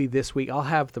 I'll be this week, I'll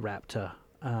have the Raptor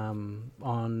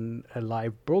on a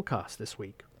live broadcast this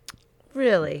week.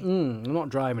 Really? I'm not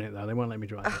driving it though. They won't let me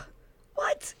drive it.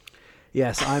 What?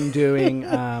 Yes, I'm doing.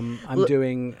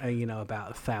 Doing about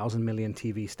 1,000 million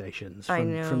TV stations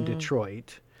from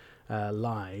Detroit,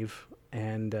 live.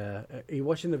 And are you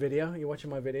watching the video? Are you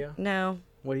watching my video? No.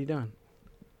 What are you doing?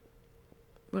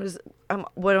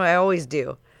 What do I always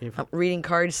do? I'm reading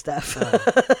card stuff.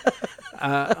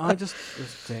 I just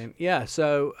saying, yeah.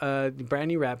 So the brand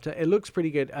new Raptor, it looks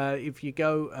pretty good. If you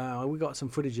go, we got some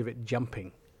footage of it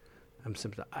jumping.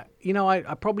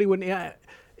 I probably wouldn't. Yeah,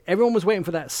 everyone was waiting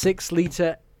for that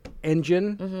 6-liter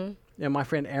engine. Mm-hmm. Yeah, my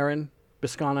friend Aaron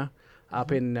Biscana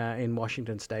up in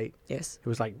Washington State. Yes, he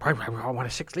was like, I want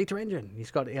a 6-liter engine. He's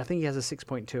got. I think he has a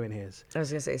 6.2 in his. I was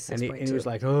gonna say 6.2. And he was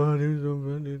like, oh,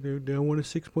 I want a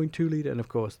 6.2 liter, and of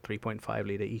course 3.5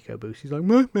 liter EcoBoost. He's like, I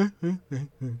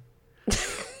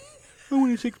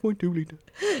want a 6.2 liter.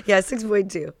 Yeah,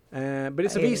 6.2. But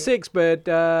it's a V6, but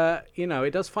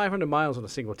it does 500 miles on a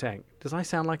single tank. Does I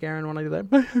sound like Aaron when I do that?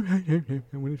 I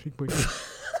want a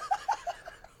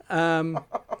 6.2.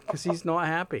 Because he's not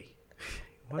happy.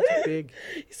 What's big?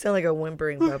 You sound like a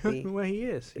whimpering puppy. Well, he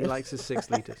is. He likes his 6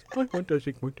 liters. I want a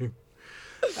 6.2.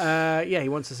 He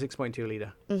wants a 6.2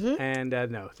 liter. Mm-hmm. And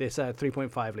no, this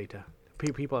 3.5 liter.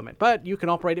 People are meant, but you can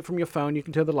operate it from your phone. You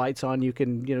can turn the lights on. You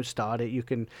can start it.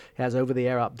 It has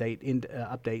over-the-air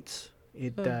updates.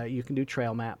 You can do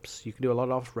trail maps. You can do a lot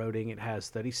of off-roading. It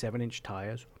has 37-inch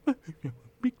tires,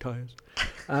 big tires.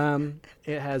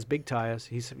 It has big tires.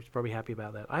 He's probably happy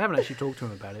about that. I haven't actually talked to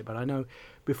him about it, but I know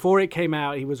before it came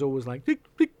out, he was always like, "It's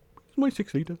my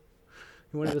 6 liter."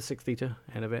 He wanted a 6-liter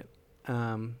end of it.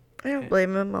 I don't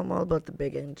blame him. I'm all about the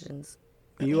big engines.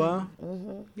 You are?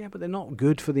 Mm-hmm. Yeah, but they're not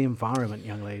good for the environment,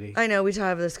 young lady. I know. We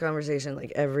have this conversation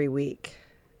like every week.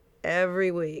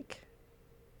 Every week.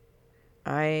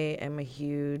 I am a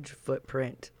huge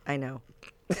footprint. I know.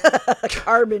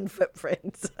 Carbon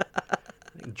footprint. I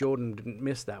think Jordan didn't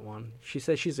miss that one. She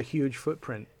says she's a huge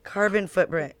footprint. Carbon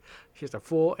footprint. She has a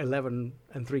 4, 11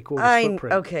 3/4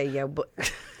 footprint. Okay, yeah, but...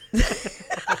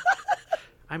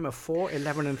 I'm a 4,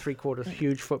 11 3/4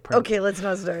 huge footprint. Okay, let's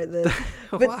not start this.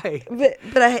 Why?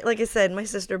 But I, like I said, my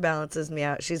sister balances me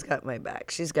out. She's got my back.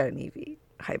 She's got an EV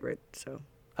hybrid, so...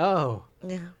 Oh.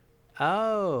 Yeah.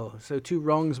 Oh, so 2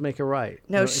 wrongs make a right.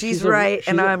 No, she's right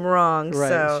and I'm wrong, right,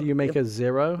 so you make a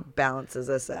 0? Balances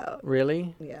us out.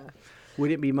 Really? Yeah.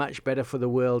 Would it be much better for the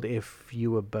world if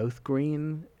you were both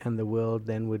green and the world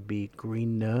then would be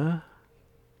greener?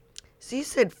 So you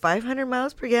said 500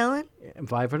 miles per gallon?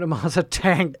 500 miles a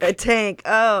tank. A tank.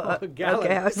 Oh, a gallon.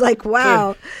 Okay. I was like,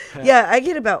 wow. Yeah, I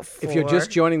get about 4. If you're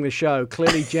just joining the show,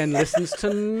 clearly Jen listens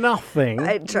to nothing.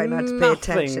 I try not to pay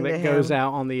attention that to goes him.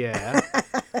 out on the air.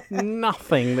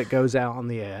 Nothing that goes out on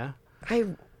the air.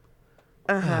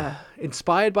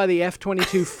 Inspired by the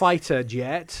F-22 fighter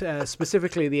jet,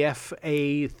 specifically the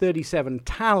FA-37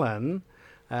 Talon,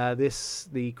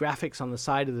 the graphics on the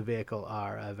side of the vehicle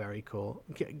are very cool.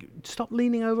 Stop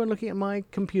leaning over and looking at my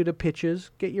computer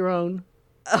pictures. Get your own.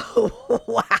 Oh,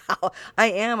 wow.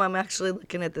 I am. I'm actually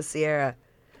looking at the Sierra.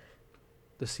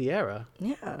 The Sierra?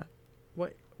 Yeah.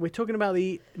 What? We're talking about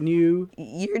the new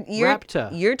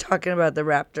Raptor. You're talking about the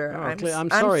Raptor. Oh, I'm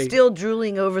sorry. I'm still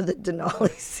drooling over the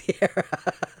Denali Sierra.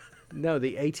 No,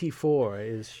 the 84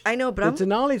 is... I know, but the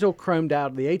Denali's all chromed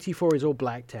out. The 84 is all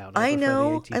blacked out. I prefer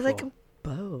know. the I like them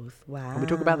both. Wow. Can we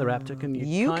talk about the Raptor? Can you?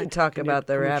 You can talk about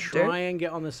the Raptor. Try and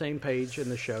get on the same page in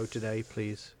the show today,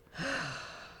 please.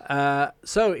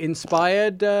 So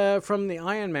inspired from the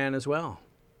Iron Man as well.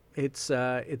 It's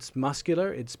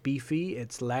muscular, it's beefy,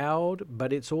 it's loud,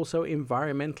 but it's also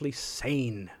environmentally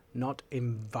sane, not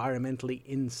environmentally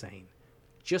insane.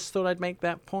 Just thought I'd make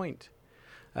that point.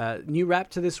 New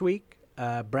Raptor this week,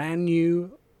 brand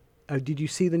new. Did you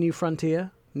see the new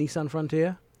Frontier, Nissan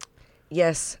Frontier?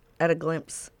 Yes, at a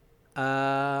glimpse.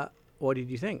 What did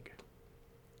you think?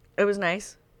 It was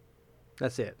nice.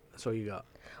 That's it. That's all you got.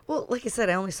 Well, like I said,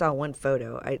 I only saw one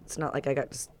photo. It's not like I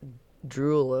got to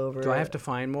drool over it. Do I have to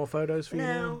find more photos for you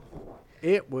now?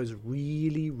 It was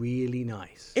really, really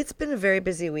nice. It's been a very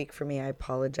busy week for me. I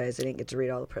apologize. I didn't get to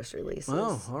read all the press releases.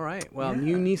 Oh, all right. Well,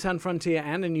 new Nissan Frontier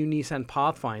and a new Nissan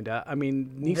Pathfinder. I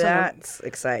mean, Nissan... That's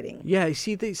exciting. Yeah, you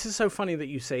see, this is so funny that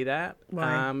you say that.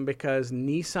 Why? Because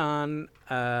Nissan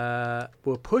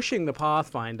were pushing the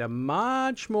Pathfinder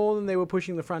much more than they were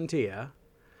pushing the Frontier.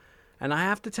 And I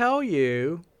have to tell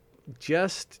you,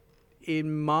 just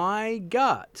in my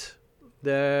gut,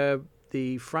 the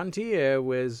Frontier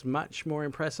was much more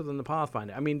impressive than the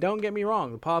Pathfinder. I mean, don't get me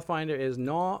wrong. The Pathfinder is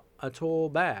not at all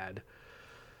bad.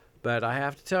 But I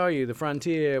have to tell you, the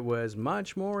Frontier was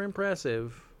much more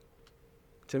impressive.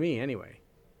 To me, anyway.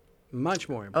 Much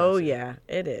more impressive. Oh, yeah.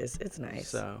 It is. It's nice.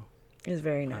 So, it's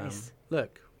very nice.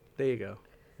 Look, there you go.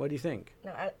 What do you think?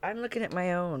 No, I'm looking at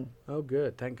my own. Oh,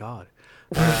 good. Thank God.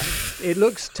 It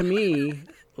looks to me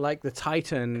like the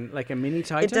Titan, like a mini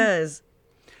Titan. It does.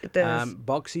 It does.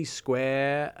 Boxy,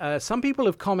 square. Some people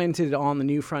have commented on the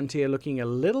new Frontier looking a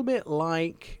little bit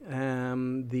like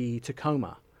the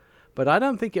Tacoma. But I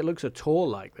don't think it looks at all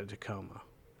like the Tacoma.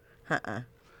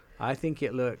 I think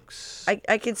it looks...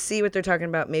 I could see what they're talking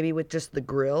about, maybe with just the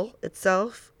grill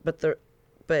itself, but the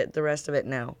rest of it,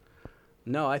 no.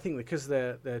 No, I think because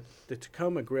the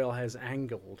Tacoma grill has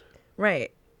angled.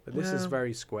 Right. But this is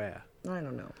very square. I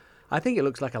don't know. I think it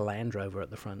looks like a Land Rover at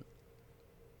the front.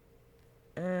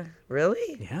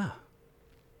 Really? Yeah.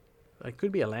 It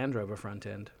could be a Land Rover front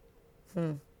end.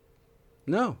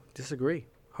 No, disagree.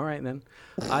 All right, then.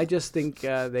 I just think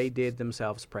they did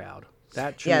themselves proud.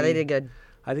 Yeah, they did good.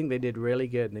 I think they did really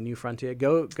good. The new Frontier.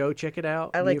 Go check it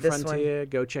out. I like new this Frontier. one.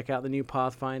 Go check out the new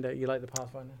Pathfinder. You like the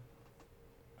Pathfinder?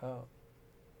 Oh.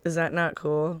 Is that not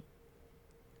cool?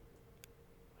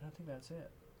 I don't think that's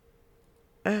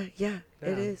it. Yeah,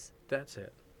 it is. That's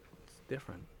it. It's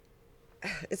different.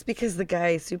 It's because the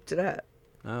guy souped it up.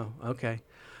 Oh, okay.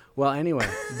 Well, anyway,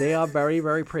 they are very,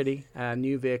 very pretty.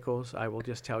 New vehicles, I will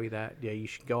just tell you that. Yeah, you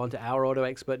should go on to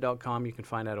ourautoexpert.com. You can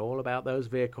find out all about those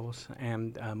vehicles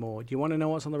and more. Do you want to know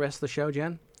what's on the rest of the show,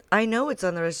 Jen? I know it's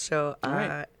on the rest of the show. All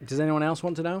right. Does anyone else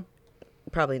want to know?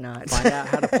 Probably not. Find out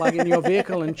how to plug in your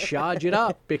vehicle and charge it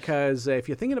up, because if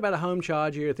you're thinking about a home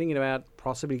charger, you're thinking about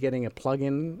possibly getting a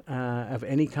plug-in of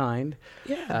any kind,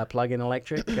 plug-in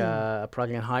electric,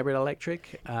 plug-in hybrid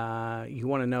electric. You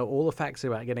want to know all the facts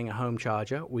about getting a home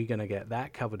charger. We're going to get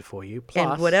that covered for you. Plus,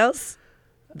 And what else?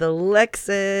 The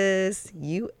Lexus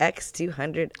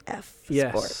UX200F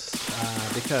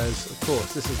Sport. Because, of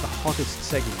course, this is the hottest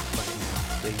segment right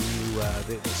now,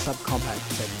 the subcompact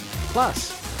segment.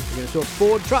 Plus, we're going to talk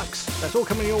Ford trucks. That's all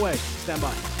coming your way. Stand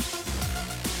by.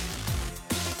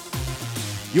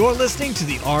 You're listening to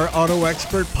the Our Auto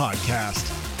Expert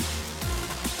podcast.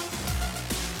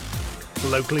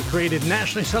 Locally created,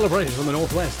 nationally celebrated from the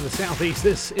northwest to the southeast,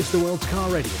 this is the world's car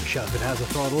radio show. If it has a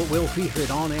throttle, we'll feature it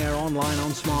on air, online,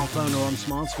 on smartphone, or on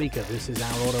smart speaker. This is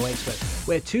Our Auto Expert,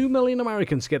 where 2 million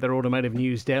Americans get their automotive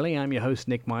news daily. I'm your host,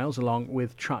 Nick Miles, along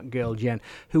with Truck Girl Jen,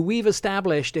 who we've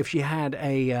established, if she had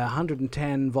a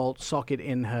 110-volt socket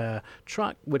in her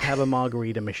truck, would have a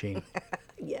margarita machine.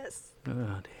 Yes. Oh,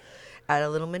 dear. Add a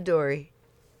little Midori.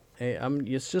 Hey,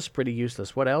 it's just pretty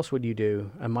useless. What else would you do?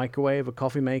 A microwave, a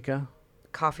coffee maker?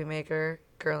 Coffee maker,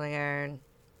 curling iron.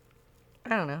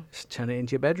 I don't know. Just turn it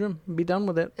into your bedroom and be done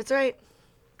with it. It's right.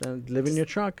 Live in your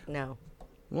truck. No.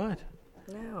 What?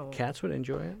 No. Cats would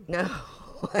enjoy it. No,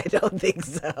 I don't think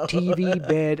so. TV,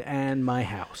 bed, and my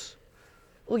house.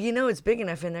 Well, it's big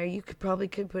enough in there. You could probably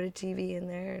put a TV in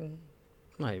there. And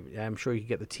I'm sure you could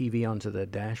get the TV onto the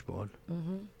dashboard.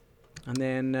 Mm-hmm. And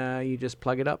then you just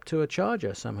plug it up to a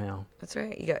charger somehow. That's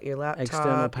right. You got your laptop,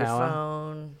 External power. your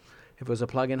phone. If it was a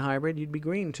plug-in hybrid, you'd be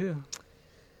green, too.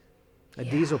 A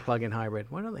diesel plug-in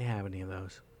hybrid. Why don't they have any of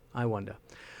those? I wonder.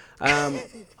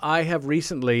 I have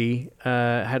recently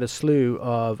had a slew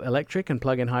of electric and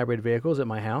plug-in hybrid vehicles at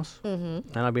my house.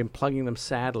 Mm-hmm. And I've been plugging them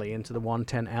sadly into the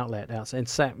 110 outlet outside.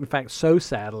 In fact, so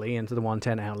sadly into the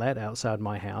 110 outlet outside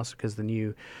my house, because the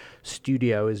new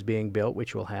studio is being built,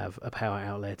 which will have a power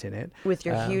outlet in it. With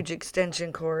your huge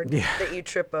extension cord that you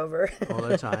trip over. All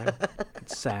the time.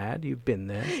 It's sad. You've been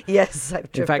there. Yes,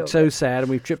 I've tripped In fact, over so sad, and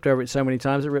we've tripped over it so many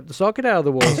times, it ripped the socket out of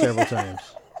the wall several times.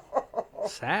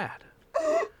 Sad.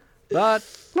 But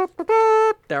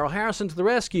Daryl Harrison to the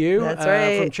rescue. That's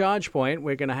right. From ChargePoint,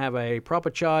 we're going to have a proper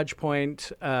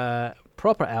ChargePoint,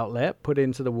 proper outlet put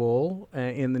into the wall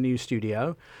in the new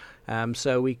studio.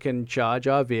 So we can charge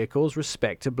our vehicles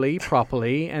respectably,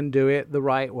 properly, and do it the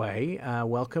right way.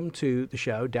 Welcome to the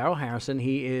show, Daryl Harrison.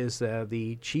 He is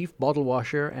the chief bottle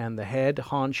washer and the head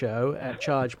honcho at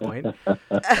ChargePoint.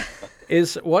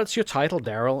 What's your title,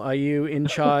 Daryl? Are you in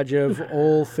charge of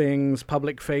all things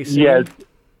public facing? Yes.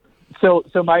 So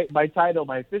my title,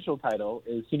 my official title,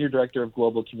 is Senior Director of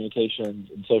Global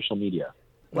Communications and Social Media.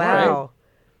 Wow.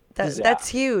 That's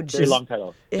huge. Very long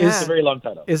title. Yeah. It's a very long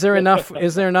title. Is there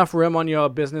enough room on your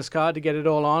business card to get it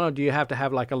all on, or do you have to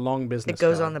have like a long business It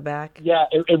goes card? on the back. Yeah,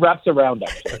 it wraps around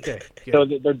actually. Okay. Good.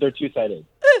 So they're two-sided.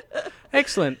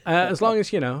 Excellent. As long as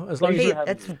Hey,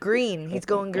 that's green. He's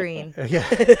going green. So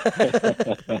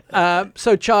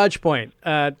ChargePoint.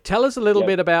 Tell us a little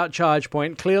bit about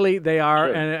ChargePoint. Clearly, they are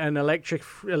an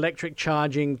electric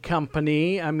charging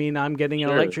company. I mean, I'm getting an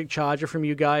electric charger from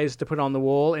you guys to put on the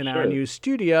wall in our new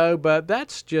studio, but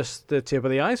that's just the tip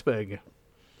of the iceberg.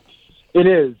 It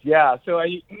is, yeah. So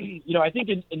I think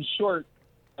in short,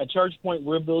 at ChargePoint,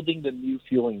 we're building the new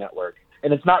fueling network.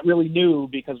 And it's not really new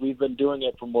because we've been doing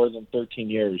it for more than 13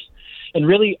 years. And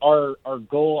really our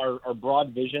goal, our broad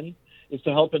vision is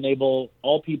to help enable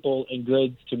all people and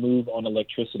goods to move on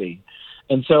electricity.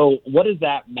 And so what does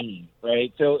that mean,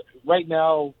 right? So right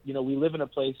now, we live in a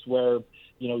place where,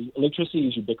 electricity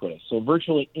is ubiquitous. So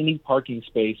virtually any parking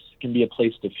space can be a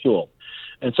place to fuel.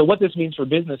 And so what this means for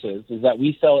businesses is that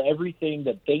we sell everything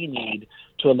that they need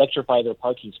to electrify their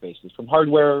parking spaces, from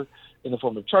hardware in the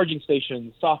form of charging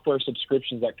stations, software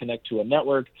subscriptions that connect to a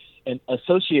network, and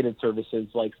associated services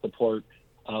like support,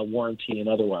 warranty, and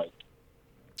otherwise.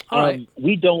 All right.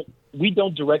 We don't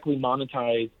directly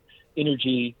monetize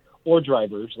energy or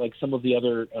drivers like some of the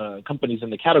other companies in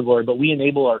the category, but we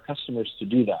enable our customers to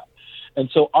do that. And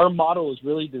so our model is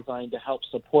really designed to help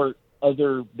support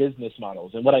other business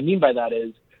models. And what I mean by that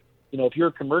is, if you're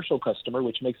a commercial customer,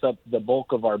 which makes up the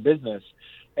bulk of our business,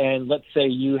 and let's say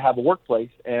you have a workplace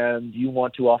and you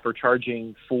want to offer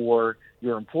charging for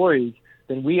your employees,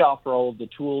 then we offer all of the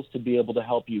tools to be able to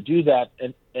help you do that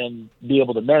and be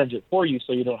able to manage it for you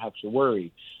so you don't have to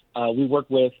worry. We work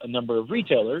with a number of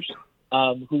retailers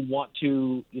who want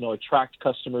to, attract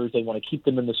customers. They want to keep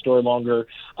them in the store longer.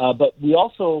 But we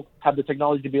also have the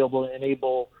technology to be able to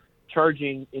enable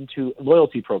charging into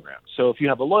loyalty programs. So if you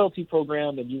have a loyalty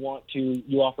program and you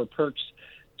offer perks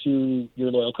to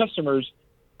your loyal customers,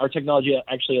 our technology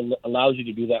actually allows you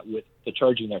to do that with the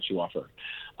charging that you offer.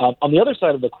 On the other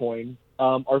side of the coin,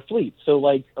 are fleets. So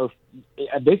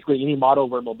basically any model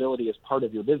where mobility is part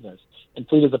of your business, and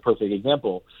fleet is a perfect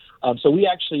example. So we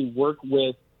actually work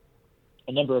with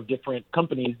a number of different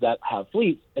companies that have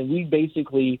fleets, and we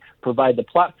basically provide the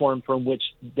platform from which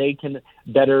they can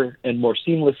better and more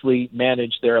seamlessly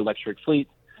manage their electric fleet,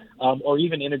 or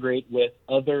even integrate with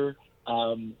other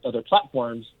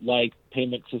platforms like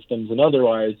payment systems and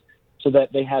otherwise, so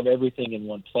that they have everything in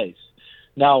one place.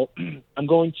 Now, I'm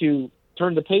going to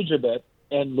turn the page a bit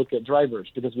and look at drivers,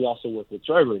 because we also work with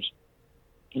drivers.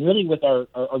 And really with our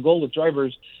goal with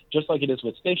drivers, just like it is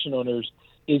with station owners,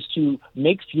 is to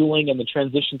make fueling and the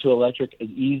transition to electric as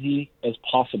easy as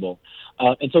possible.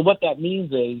 And so what that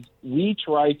means is we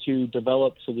try to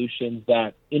develop solutions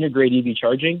that integrate EV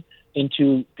charging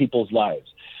into people's lives.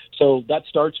 So that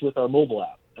starts with our mobile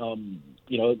app.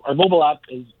 Our mobile app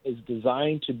is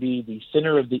designed to be the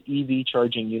center of the EV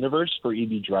charging universe for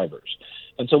EV drivers.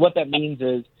 And so what that means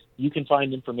is you can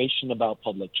find information about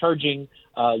public charging,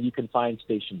 you can find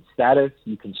station status,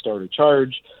 you can start a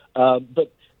charge,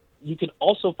 but you can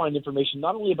also find information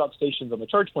not only about stations on the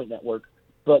ChargePoint network,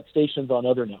 but stations on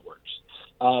other networks.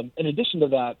 In addition to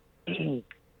that,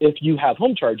 if you have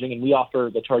home charging, and we offer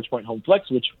the ChargePoint Home Flex,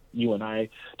 which you and I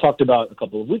talked about a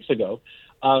couple of weeks ago,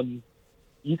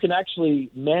 you can actually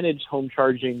manage home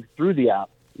charging through the app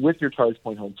with your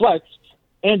ChargePoint Home Flex.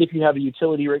 And if you have a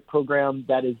utility rate program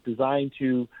that is designed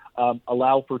to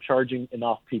allow for charging in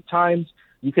off-peak times,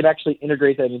 you can actually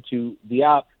integrate that into the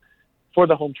app for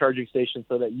the home charging station,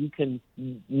 so that you can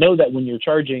know that when you're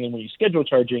charging and when you schedule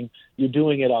charging, you're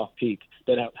doing it off-peak.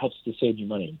 That helps to save you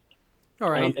money. All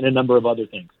right. And a number of other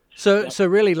things. So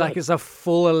really, it's a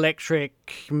full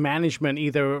electric management,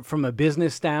 either from a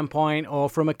business standpoint or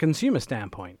from a consumer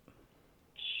standpoint.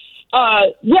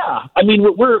 Yeah. I mean,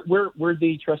 we're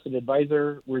the trusted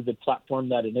advisor. We're the platform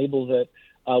that enables it.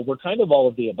 We're kind of all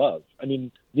of the above. I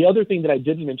mean, the other thing that I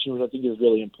didn't mention, which I think is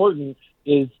really important,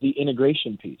 is the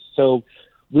integration piece. So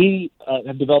we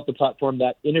have developed a platform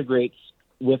that integrates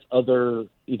with other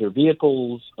either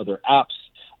vehicles, other apps,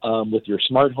 with your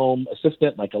smart home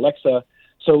assistant like Alexa.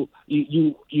 So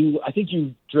I think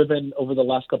you've driven over the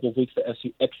last couple of weeks the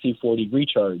XC40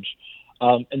 Recharge,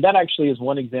 and that actually is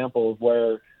one example of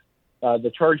where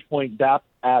the ChargePoint app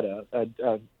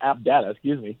data,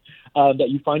 that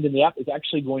you find in the app is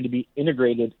actually going to be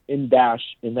integrated in Dash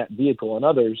in that vehicle and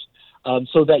others,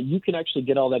 so that you can actually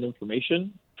get all that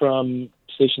information from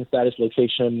station status,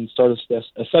 location, start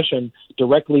a session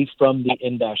directly from the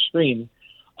in-Dash screen.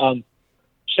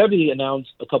 Chevy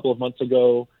announced a couple of months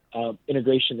ago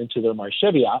integration into their My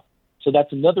Chevy app. So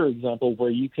that's another example where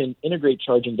you can integrate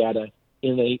charging data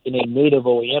in a native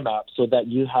OEM app, so that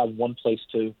you have one place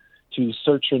to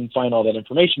search and find all that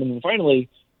information. And then finally,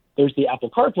 there's the Apple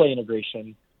CarPlay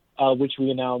integration, which we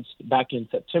announced back in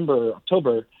September or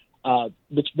October,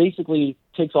 which basically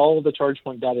takes all of the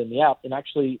ChargePoint data in the app and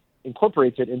actually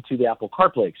incorporates it into the Apple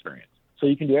CarPlay experience. So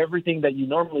you can do everything that you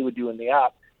normally would do in the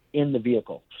app in the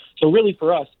vehicle. So really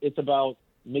for us, it's about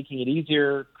making it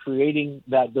easier, creating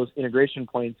those integration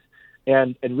points,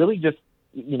 and really just,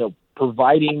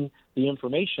 providing the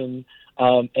information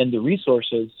and the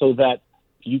resources so that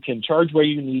you can charge where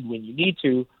you need when you need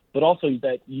to, but also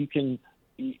that you can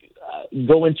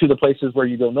go into the places where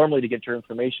you go normally to get your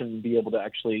information and be able to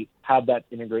actually have that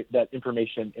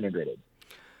information integrated.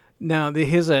 Now,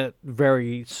 here's a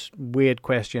very weird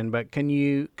question, but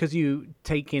because you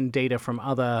take in data from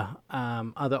other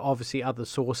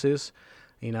sources,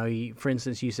 for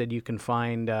instance, you said you can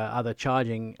find other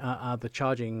charging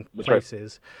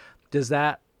places. Right. Does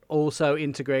that also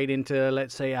integrate into,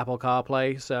 let's say, Apple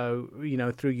CarPlay? So,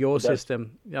 through your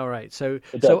system. All right. So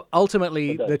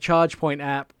ultimately, the ChargePoint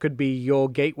app could be your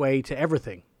gateway to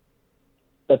everything.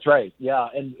 That's right. Yeah.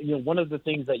 And, one of the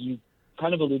things that you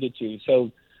kind of alluded to,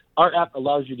 so our app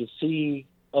allows you to see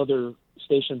other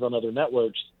stations on other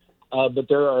networks, but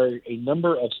there are a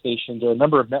number of stations or a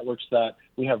number of networks that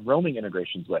we have roaming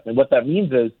integrations with. And what that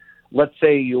means is, let's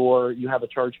say you have a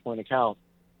ChargePoint account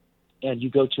and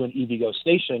you go to an EVgo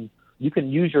station, you can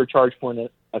use your ChargePoint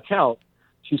account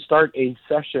to start a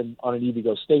session on an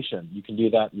EVgo station. You can do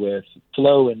that with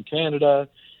Flow in Canada,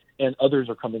 and others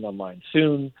are coming online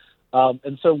soon.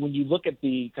 And so when you look at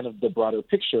the kind of the broader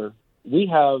picture, we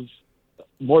have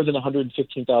more than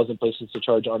 115,000 places to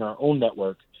charge on our own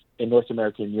network in North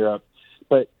America and Europe,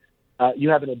 but you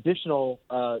have an additional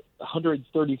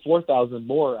 134,000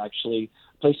 more actually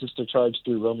places to charge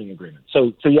through roaming agreements.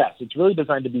 So yes, it's really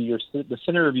designed to be the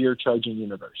center of your charging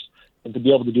universe and to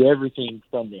be able to do everything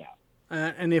from the app.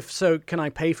 And if so, can I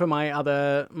pay for my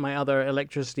other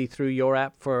electricity through your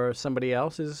app for somebody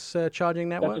else's charging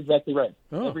network? That's exactly right.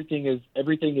 Oh. Everything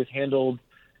is handled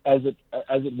as it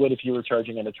would if you were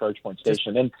charging at a ChargePoint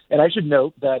station. And I should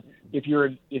note that if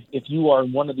you are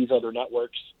in one of these other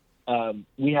networks,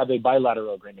 we have a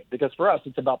bilateral agreement, because for us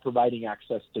it's about providing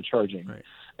access to charging. Right.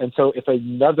 And so if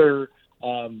another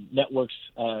network's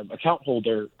account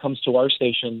holder comes to our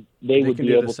station, they would can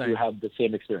be do the able same. to have the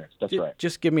same experience. That's right.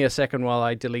 Just give me a second while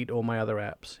I delete all my other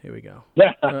apps. Here we go.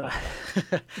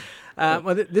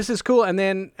 Well, this is cool. And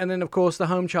then of course the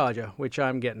home charger, which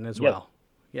I'm getting as well.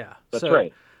 Yeah. That's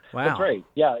right. Wow. That's right.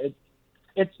 Yeah.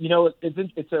 It's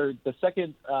the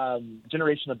second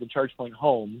generation of the ChargePoint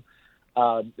Home.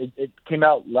 It came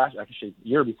out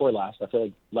year before last. I feel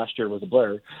like last year was a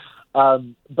blur.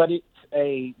 But it's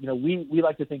we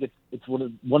like to think it's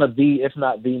one of the, if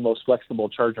not the most flexible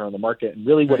charger on the market. And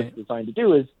really what it's designed to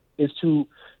do is to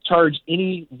charge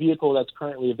any vehicle that's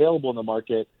currently available in the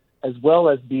market, as well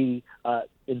as be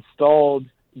installed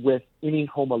with any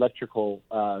home electrical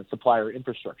supplier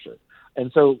infrastructure. And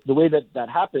so the way that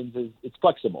happens is it's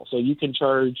flexible. So you can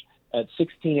charge at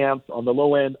 16 amps on the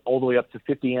low end, all the way up to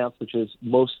 50 amps, which is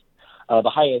the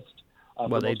highest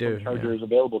chargers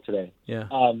available today. Yeah.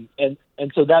 And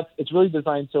so it's really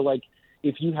designed so, like,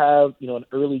 if you have an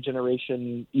early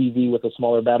generation EV with a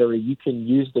smaller battery, you can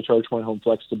use the ChargePoint Home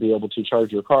Flex to be able to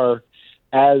charge your car.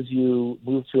 As you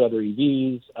move to other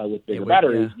EVs with bigger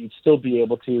batteries, you'd still be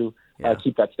able to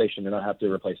keep that station and not have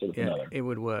to replace it with another. It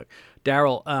would work.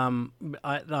 Daryl,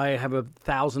 I have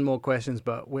 1,000 more questions,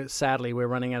 but sadly we're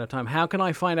running out of time. How can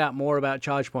I find out more about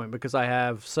ChargePoint? Because I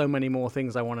have so many more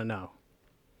things I want to know.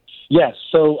 Yes.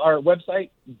 So our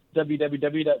website,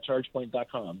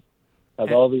 www.chargepoint.com, has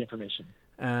all the information.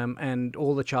 And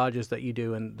all the charges that you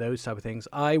do and those type of things.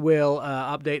 I will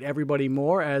update everybody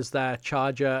more as that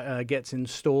charger gets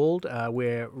installed.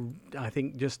 We're, I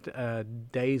think, just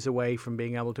days away from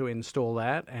being able to install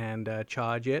that and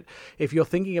charge it. If you're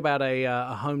thinking about a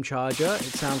home charger, it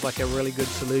sounds like a really good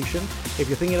solution. If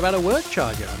you're thinking about a work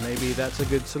charger, maybe that's a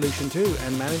good solution too,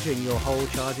 and managing your whole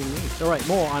charging needs. All right,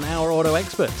 more on Our Auto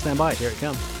Expert. Stand by. Here it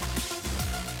comes.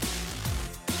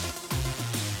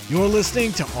 You're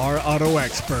listening to Our Auto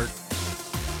Expert.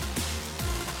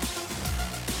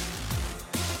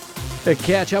 To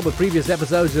catch up with previous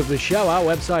episodes of the show, our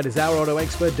website is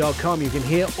OurAutoExpert.com. You can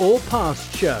hear all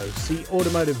past shows, see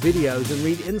automotive videos, and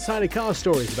read insider car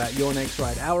stories about your next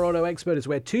ride. Our Auto Expert is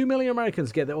where 2 million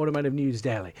Americans get their automotive news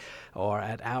daily, or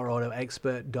at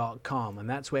OurAutoExpert.com. And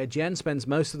that's where Jen spends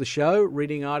most of the show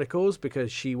reading articles,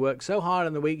 because she works so hard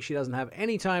in the week she doesn't have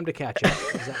any time to catch up.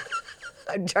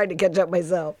 I'm trying to catch up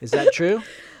myself. Is that true?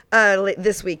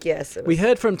 This week, yes. We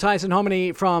heard from Tyson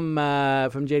Hominy from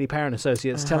J.D. Power &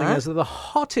 Associates telling us that the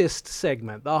hottest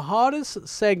segment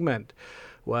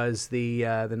was the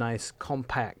nice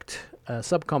compact,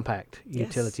 subcompact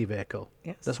utility vehicle.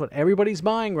 Yes. That's what everybody's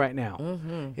buying right now.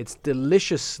 Mm-hmm. It's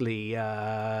deliciously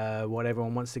what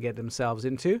everyone wants to get themselves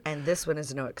into. And this one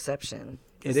is no exception.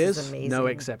 It is amazing. No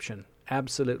exception.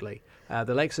 Absolutely.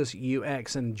 The Lexus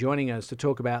UX, and joining us to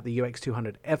talk about the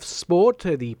UX200 F Sport,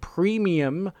 the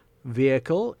premium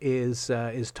vehicle, is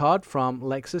Todd from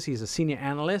Lexus. He's a senior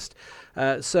analyst.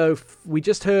 We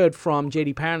just heard from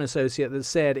J.D. Power & Associate that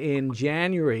said in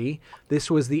January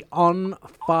this was the on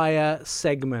fire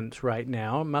segment right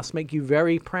now. It must make you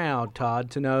very proud, Todd,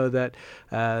 to know that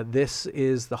this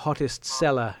is the hottest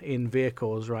seller in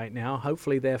vehicles right now.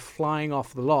 Hopefully they're flying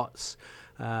off the lots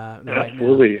right now.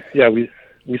 Absolutely. Yeah, we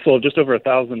sold just over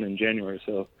 1,000 in January,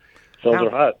 so sales are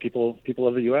hot. People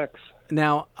love the UX.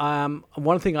 Now,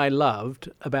 one thing I loved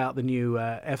about the new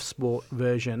F Sport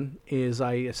version is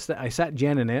I sat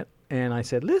Jen in it and I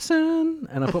said, listen,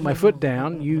 and I put my foot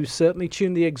down. You certainly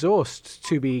tuned the exhaust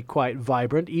to be quite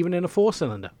vibrant, even in a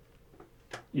 4-cylinder.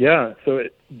 Yeah, so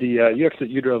the UX that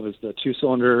you drove is the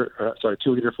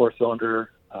 2-liter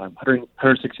 4-cylinder,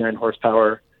 169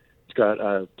 horsepower. It's got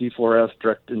D4S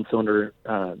direct in-cylinder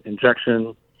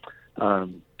injection.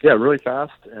 Really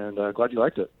fast, and glad you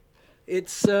liked it.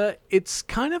 It's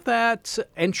kind of that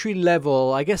entry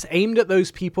level, I guess, aimed at those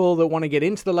people that want to get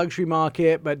into the luxury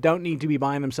market but don't need to be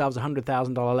buying themselves a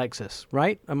 $100,000 Lexus,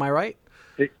 right? Am I right?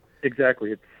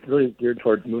 Exactly. It's really geared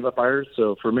towards move-up buyers.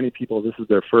 So for many people, this is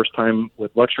their first time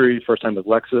with luxury, first time with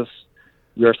Lexus.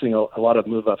 We are seeing a lot of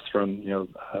move-ups from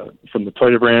the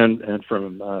Toyota brand and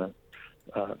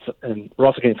and we're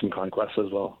also getting some conquests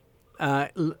as well. I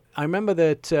remember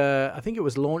that I think it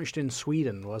was launched in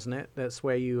Sweden, wasn't it? That's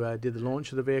where you did the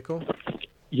launch of the vehicle?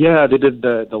 Yeah, they did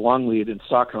the long lead in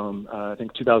Stockholm, I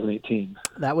think 2018.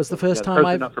 That was the first Yeah, time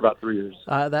been up for about 3 years.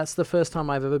 That's the first time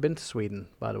I've ever been to Sweden,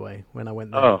 by the way, when I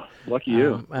went there. Oh, lucky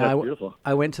you. That's beautiful.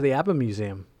 I went to the ABBA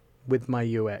Museum with my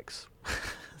UX.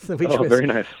 Very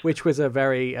nice. Which was a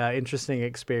very interesting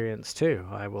experience too,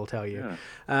 I will tell you.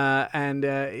 Yeah.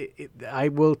 I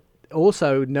will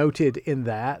also noted in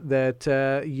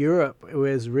that Europe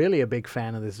was really a big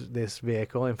fan of this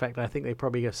vehicle. In fact, I think they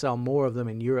probably sell more of them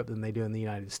in Europe than they do in the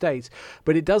United States.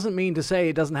 But it doesn't mean to say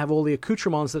it doesn't have all the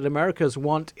accoutrements that Americans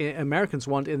want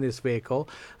in this vehicle.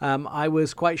 I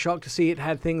was quite shocked to see it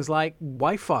had things like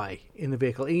Wi-Fi in the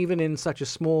vehicle. Even in such a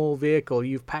small vehicle,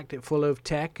 you've packed it full of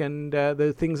tech and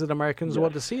the things that Americans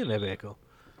want to see in their vehicle.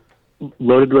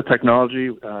 Loaded with technology,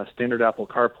 standard Apple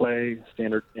CarPlay,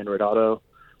 standard Android Auto.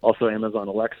 Also Amazon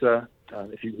Alexa.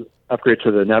 If you upgrade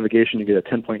to the navigation, you get a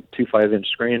 10.25-inch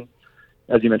screen.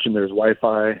 As you mentioned, there's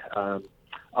Wi-Fi,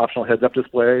 optional heads-up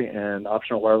display, and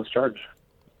optional wireless charge.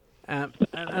 And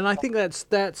I think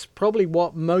that's probably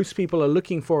what most people are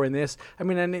looking for in this. I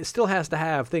mean, and it still has to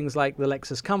have things like the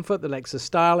Lexus Comfort, the Lexus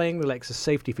Styling, the Lexus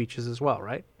safety features as well,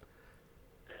 right?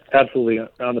 Absolutely.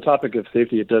 On the topic of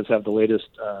safety, it does have the latest,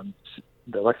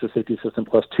 the Lexus Safety System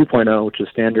Plus 2.0, which is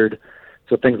standard.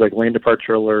 So things like lane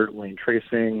departure alert, lane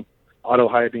tracing, auto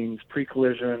high beams,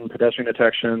 pre-collision, pedestrian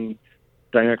detection,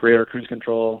 dynamic radar cruise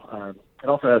control. It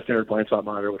also has standard blind spot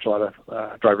monitor, which a lot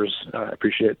of drivers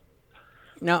appreciate.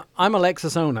 Now, I'm a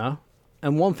Lexus owner,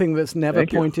 and one thing that's never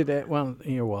pointed at... Well,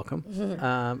 you're welcome.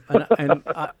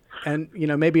 And you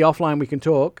know, maybe offline we can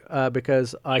talk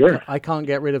because I can't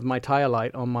get rid of my tire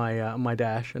light on my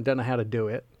dash. I don't know how to do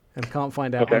it. And can't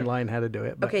find out online how to do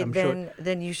it. But okay, I'm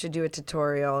then you should do a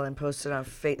tutorial and post it on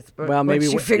Facebook. Well, maybe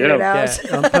once you figure it out.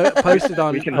 Yeah. Post it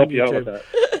on. We can on help YouTube. you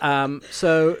out with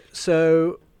that.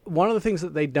 So one of the things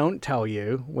that they don't tell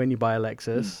you when you buy a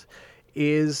Lexus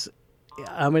is,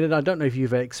 I mean, I don't know if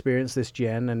you've experienced this,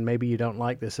 Jen, and maybe you don't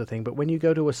like this thing, but when you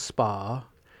go to a spa,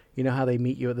 you know how they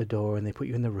meet you at the door and they put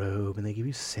you in the robe and they give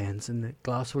you scents and a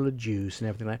glass full of juice and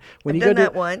everything like that. I've done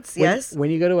that once. Yes.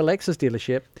 When you go to a Lexus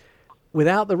dealership.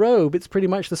 Without the robe, it's pretty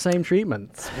much the same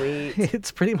treatment. Sweet.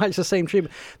 It's pretty much the same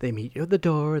treatment. They meet you at the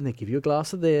door and they give you a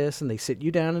glass of this and they sit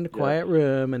you down in a quiet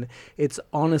room. And it's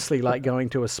honestly like going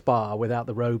to a spa without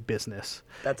the robe business.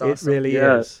 That's awesome. It really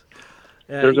is.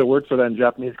 There's a word for that in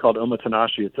Japanese called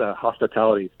omotenashi. It's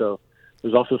hospitality. So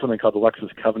there's also something called the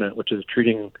Lexus Covenant, which is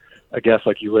treating a guest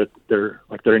like you would they're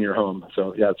in your home.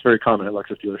 So yeah, it's very common at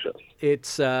Lexus dealerships.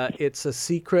 It's a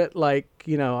secret, like,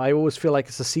 you know, I always feel like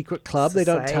it's a secret club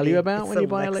Society. They don't tell you about when you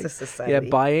buy Lexus like Society. yeah,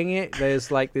 buying it. There's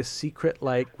like this secret,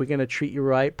 like, we're gonna treat you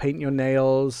right, paint your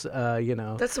nails, you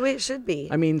know. That's the way it should be.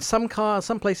 I mean, some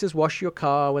places wash your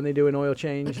car when they do an oil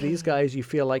change. These guys, you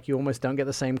feel like you almost don't get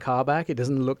the same car back. It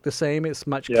doesn't look the same. It's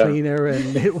much cleaner,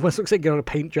 and it almost looks like you're on a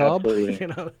paint job. Absolutely. You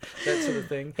know, that sort of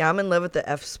thing. Yeah, I'm in love with the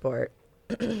F Sport.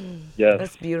 Yes.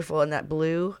 That's beautiful, and that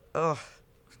blue. Oh.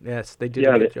 Yes, they did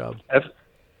a good job.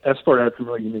 F Sport had some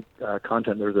really unique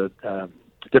content. There's a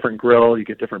different grille. You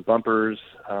get different bumpers.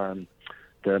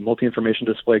 The multi-information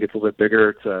display gets a little bit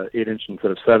bigger. It's 8-inch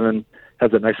instead of 7.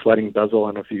 Has a nice sliding bezel. I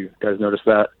don't know if you guys noticed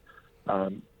that.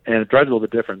 And it drives a little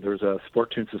bit different. There's a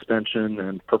sport tune suspension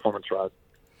and performance rod.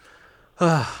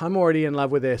 I'm already in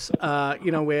love with this.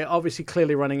 You know, we're obviously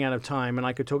clearly running out of time, and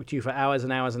I could talk to you for hours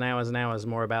and hours and hours and hours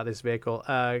more about this vehicle.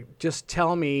 Just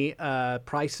tell me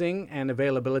pricing and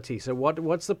availability. So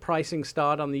what's the pricing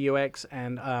start on the UX,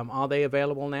 and are they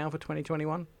available now for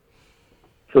 2021?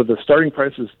 So the starting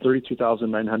price is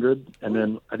 $32,900, and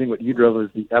then I think what you drove is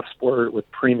the F Sport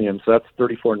with premium, so that's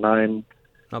 $34,900.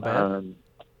 Not bad.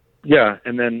 Yeah,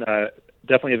 and then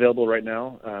definitely available right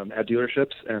now at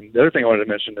dealerships. And the other thing I wanted to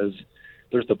mention is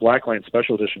there's the Blackline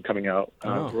Special Edition coming out.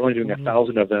 We're only doing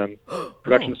 1,000 of them.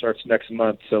 Production starts next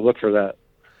month, so look for that.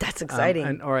 That's exciting.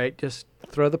 And all right, just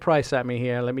throw the price at me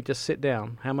here. Let me just sit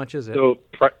down. How much is it? So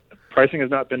pricing has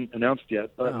not been announced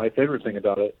yet, but my favorite thing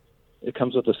about it, it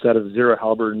comes with a set of Zero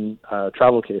Halliburton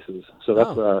travel cases. So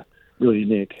that's really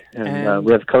unique. And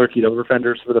we have color keyed over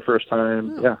fenders for the first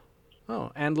time. Yeah. Oh,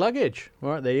 and luggage. All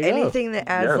right, there you Anything that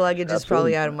adds luggage is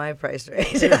probably out of my price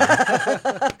range.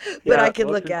 But I could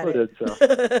look at it. So.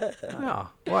 Oh,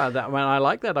 well, I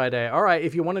like that idea. All right,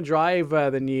 if you want to drive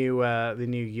the new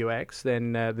UX,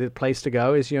 then the place to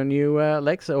go is your new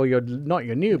Lexus, or not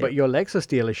your new, but your Lexus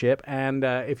dealership. And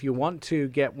if you want to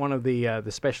get one of the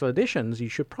special editions, you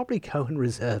should probably go and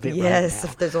reserve it. Yes, right now.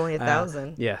 if there's only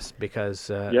 1,000. Yes, because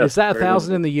is that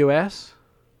 1,000 in the US?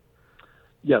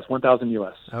 Yes, 1,000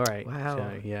 US. All right. Wow.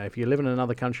 So, yeah, if you live in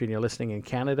another country and you're listening in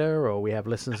Canada, or we have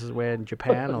listeners where in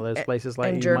Japan or those places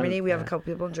like in Germany, we have a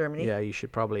couple people in Germany. Yeah, you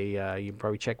should probably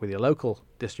check with your local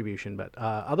distribution. But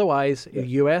otherwise,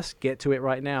 US, get to it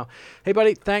right now. Hey,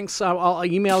 buddy, thanks. I'll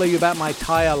email you about my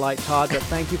tire light card, but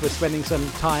thank you for spending some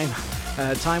time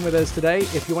with us today.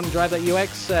 If you want to drive that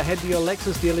UX, head to your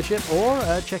Lexus dealership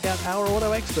or check out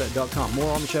OurAutoExpert.com.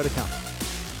 More on the show to come.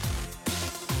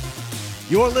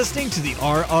 You're listening to the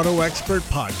Our Auto Expert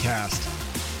Podcast.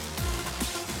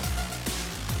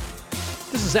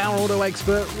 This is Our Auto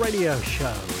Expert Radio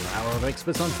Show. Our Auto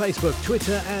Experts on Facebook,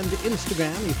 Twitter, and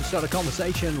Instagram. You can start a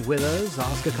conversation with us,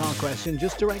 ask a car question,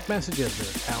 just direct messages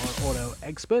at Our Auto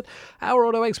Expert. Our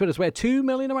Auto Expert is where 2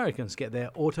 million Americans get their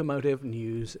automotive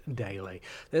news daily.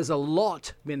 There's a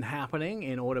lot been happening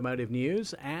in automotive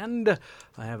news, and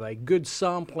I have a good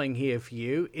sampling here for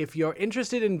you. If you're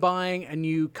interested in buying a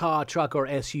new car, truck, or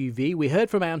SUV, we heard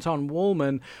from Anton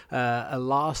Woolman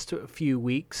last few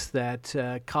weeks that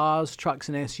cars, trucks,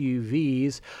 and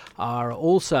SUVs are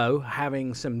also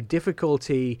having some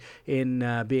difficulty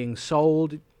in being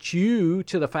sold due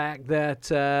to the fact that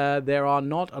there are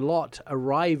not a lot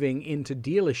arriving into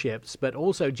dealerships, but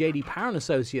also J.D. Power and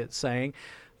Associates saying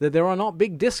that there are not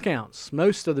big discounts.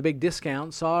 Most of the big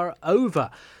discounts are over.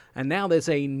 And now there's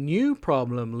a new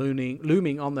problem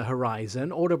looming on the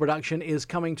horizon. Auto production is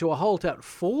coming to a halt at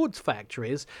Ford's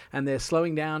factories, and they're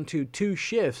slowing down to 2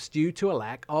 shifts due to a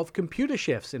lack of computer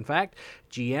shifts. In fact,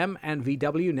 GM and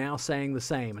VW now saying the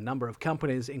same. A number of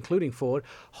companies, including Ford,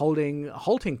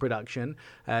 halting production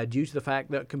due to the fact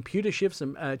that computer chips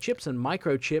and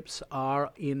microchips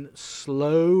are in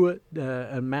slow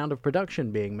amount of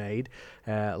production being made.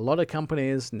 A lot of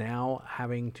companies now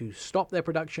having to stop their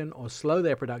production or slow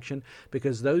their production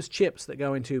because those chips that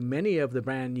go into many of the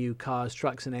brand new cars,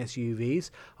 trucks, and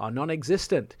SUVs are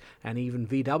non-existent. And even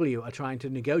VW are trying to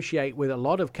negotiate with a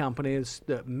lot of companies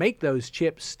that make those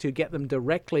chips to get them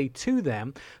directly to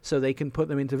them so they can put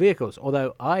them into vehicles.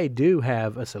 Although I do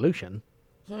have a solution.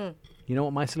 You know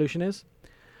what my solution is?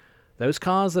 Those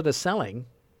cars that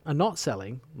are not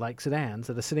selling, like sedans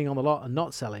that are sitting on the lot and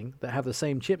not selling, that have the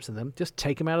same chips in them, just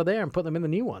take them out of there and put them in the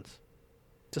new ones.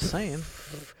 Just saying.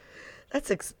 That's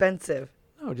expensive.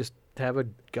 No, just have a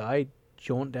guy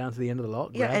jaunt down to the end of the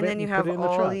lot, Yeah, grab and it then you put have it in the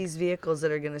all truck. these vehicles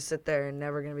that are going to sit there and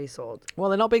never going to be sold. Well,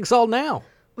 they're not being sold now.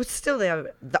 But still, they have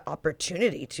the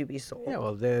opportunity to be sold. Yeah,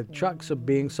 well, their trucks are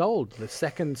being sold. The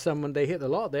second they hit the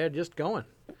lot, they're just going.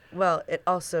 Well, it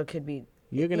also could be...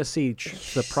 You're going to see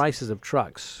the prices of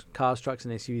trucks, cars, trucks,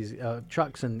 and SUVs.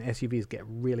 Trucks and SUVs get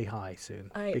really high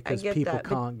soon because get people that,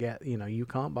 can't get. You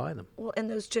can't buy them. Well, and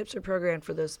those chips are programmed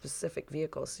for those specific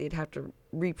vehicles, so you'd have to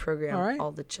reprogram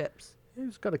all the chips.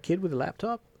 Who's got a kid with a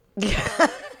laptop?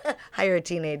 Hire a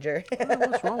teenager.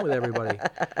 What's wrong with everybody?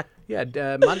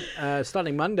 Yeah,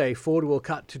 starting Monday, Ford will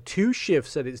cut to 2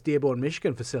 shifts at its Dearborn,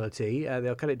 Michigan facility.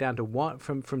 They'll cut it down to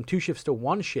from 2 shifts to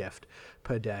 1 shift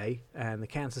per day, and the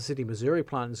Kansas City, Missouri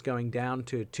plant is going down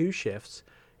to 2 shifts.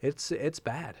 It's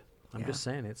bad. I'm just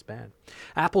saying it's bad.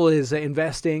 Apple is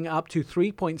investing up to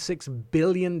 $3.6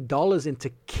 billion into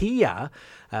Kia.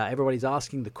 Everybody's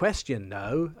asking the question,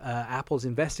 though. Apple's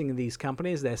investing in these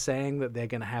companies. They're saying that they're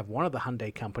going to have one of the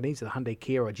Hyundai companies, the Hyundai,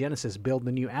 Kia, or Genesis, build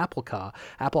the new Apple car.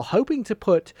 Apple hoping to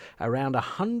put around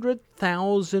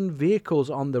 100,000 vehicles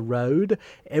on the road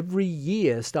every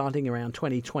year starting around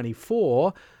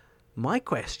 2024. My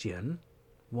question,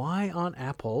 why aren't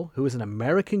Apple, who is an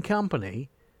American company,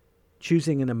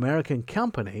 choosing an American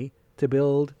company to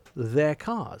build their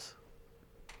cars?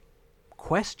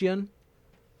 Question.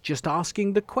 Just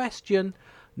asking the question.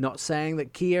 Not saying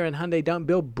that Kia and Hyundai don't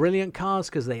build brilliant cars,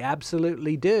 because they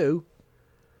absolutely do.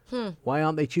 Why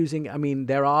aren't they choosing? I mean,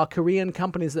 there are Korean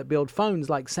companies that build phones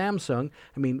like Samsung.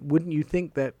 I mean, wouldn't you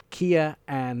think that Kia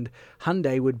and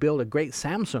Hyundai would build a great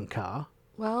Samsung car?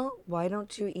 Well, why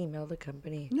don't you email the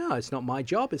company? No, it's not my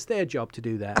job. It's their job to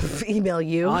do that. Email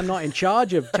you. I'm not in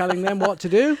charge of telling them what to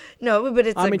do. No, but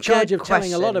I'm in charge of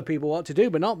telling a lot of people what to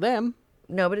do, but not them.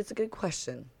 No, but it's a good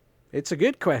question. It's a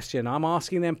good question. I'm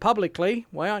asking them publicly,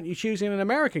 why aren't you choosing an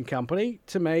American company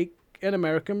to make an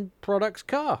American products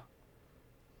car?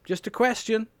 Just a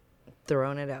question.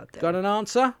 Throwing it out there. Got an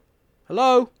answer?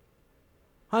 Hello?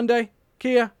 Hyundai?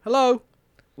 Kia? Hello?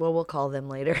 Well, we'll call them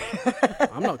later.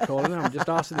 I'm not calling them. I'm just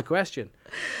asking the question.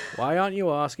 Why aren't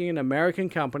you asking an American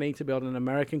company to build an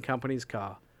American company's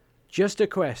car? Just a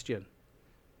question.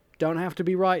 Don't have to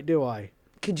be right, do I?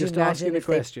 Could you just imagine asking a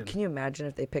question. Can you imagine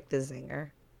if they picked the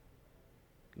Zinger?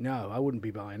 No, I wouldn't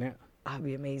be buying it. That'd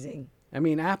be amazing. I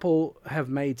mean, Apple have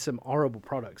made some horrible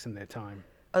products in their time.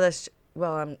 Oh, that's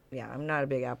Well, I'm not a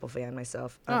big Apple fan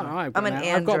myself. I've I'm an got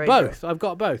Android. both. I've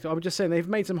got both. I'm just saying they've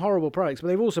made some horrible products, but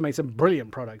they've also made some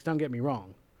brilliant products. Don't get me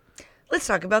wrong. Let's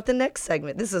talk about the next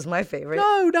segment. This is my favorite.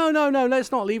 No.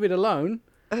 Let's not leave it alone.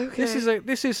 Okay.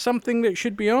 This is something that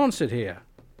should be answered here.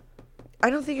 I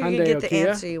don't think you're Hyundai gonna get or the Kia.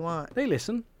 answer you want. They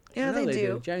listen. Yeah, I know they do.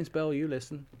 do. James Bell, you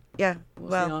listen. Yeah.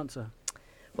 What's the well, answer?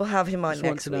 we'll have him on Just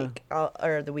want next to know. week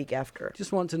or the week after.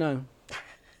 Just want to know.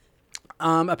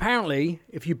 Apparently,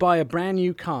 if you buy a brand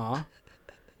new car,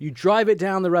 you drive it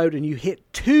down the road and you hit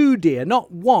 2 deer,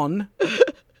 not one,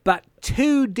 but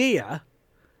 2 deer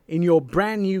in your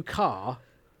brand new car,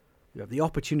 you have the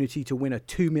opportunity to win a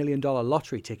 $2 million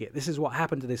lottery ticket. This is what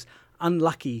happened to this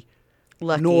unlucky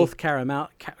North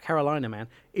Carolina man.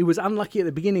 He was unlucky at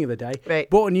the beginning of the day. Right.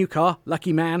 Bought a new car,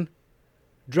 lucky man.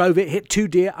 Drove it, hit 2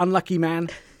 deer, unlucky man.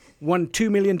 Won $2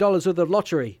 million worth of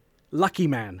lottery. Lucky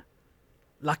man.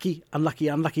 Lucky, unlucky,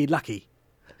 unlucky, lucky.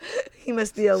 He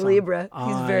must be a Libra.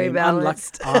 He's very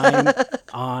balanced.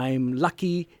 I'm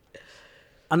lucky,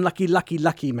 unlucky,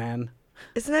 lucky man.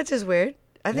 Isn't that just weird?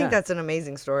 I think that's an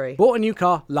amazing story. Bought a new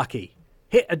car, lucky.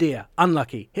 Hit a deer,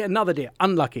 unlucky. Hit another deer,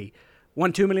 unlucky.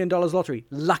 Won $2 million lottery,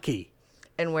 lucky.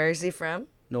 And where is he from?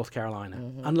 North Carolina.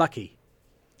 Unlucky.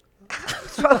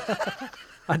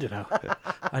 I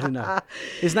don't know.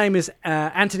 His name is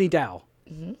Anthony Dow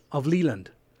of Leland.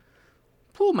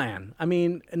 Poor man. I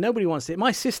mean, nobody wants it.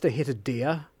 My sister hit a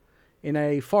deer in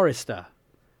a Forester,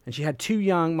 and she had 2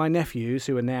 my nephews,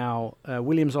 who are now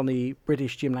William's on the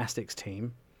British gymnastics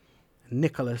team.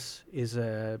 Nicholas is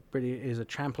a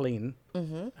trampoline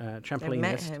trampolinist. I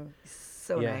met him. He's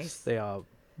so yes, nice. they are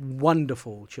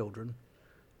wonderful children,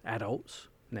 adults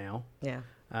now. Yeah.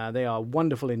 They are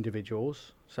wonderful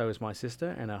individuals. So is my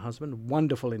sister and her husband.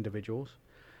 Wonderful individuals.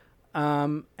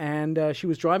 And she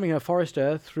was driving her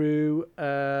Forester through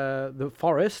the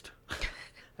forest,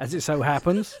 as it so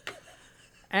happens.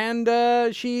 And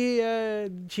she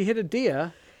hit a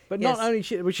deer, but Yes. not only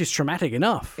which is traumatic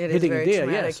enough. It is hitting very a deer,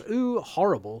 traumatic. yes. Ooh,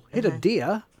 horrible. Hit a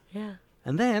deer, Yeah.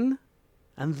 and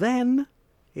then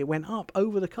it went up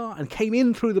over the car and came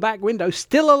in through the back window,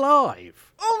 still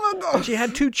alive. Oh my And gosh. she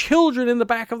had 2 children in the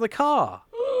back of the car.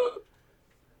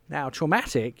 Now,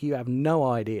 traumatic, you have no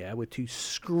idea, with 2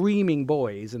 screaming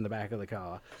boys in the back of the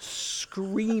car,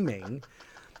 screaming.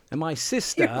 And my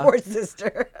sister, Your poor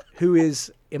sister. who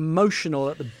is emotional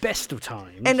at the best of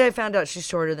times. And I found out she's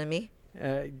shorter than me.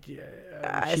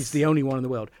 She's the only one in the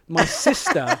world. My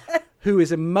sister, who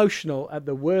is emotional at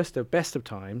the worst of best of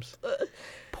times.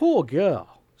 Poor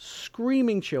girl.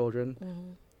 Screaming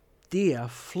children. Deer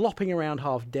flopping around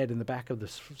half dead in the back of the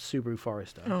Subaru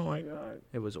Forester. Oh my God.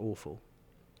 It was awful.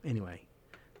 Anyway,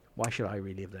 why should I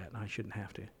relive that? I shouldn't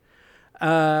have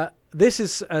to. This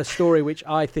is a story which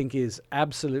I think is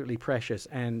absolutely precious,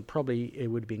 and probably it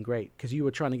would have been great because you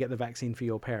were trying to get the vaccine for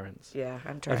your parents. Yeah,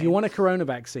 I'm trying. If you want a corona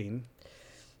vaccine,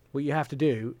 what you have to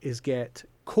do is get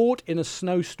caught in a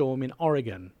snowstorm in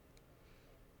Oregon.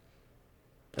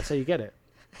 That's how you get it.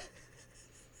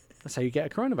 That's how you get a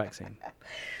corona vaccine.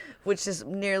 Which is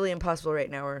nearly impossible right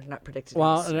now. We're not predicting.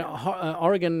 Well, this.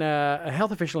 a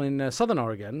health official in southern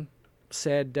Oregon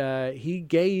said he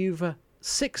gave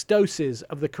 6 doses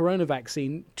of the corona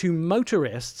vaccine to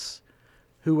motorists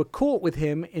who were caught with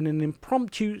him in an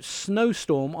impromptu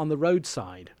snowstorm on the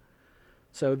roadside.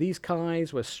 So these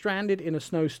guys were stranded in a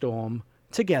snowstorm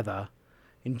together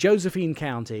in Josephine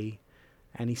County,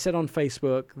 and he said on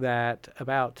Facebook that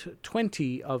about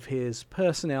 20 of his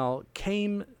personnel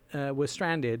were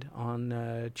stranded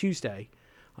on Tuesday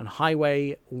on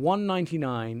Highway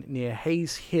 199 near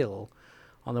Hayes Hill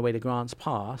on the way to Grants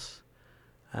Pass,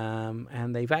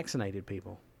 and they vaccinated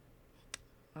people.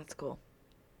 That's cool.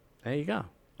 There you go.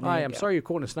 There Hi, you I'm go. sorry you're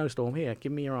caught in a snowstorm. Here,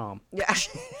 give me your arm. Yeah.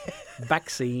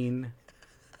 Vaccine.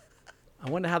 I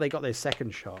wonder how they got their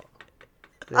second shot.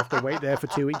 Do they have to wait there for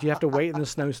 2 weeks? Do you have to wait in the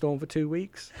snowstorm for 2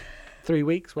 weeks? 3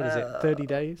 weeks? What is it? 30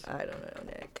 days? I don't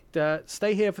know, Nick.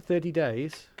 Stay here for 30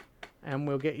 days, and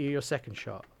we'll get you your second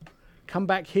shot. Come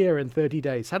back here in 30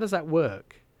 days. How does that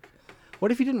work?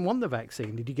 What if you didn't want the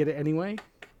vaccine? Did you get it anyway?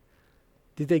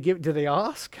 Did they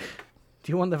ask?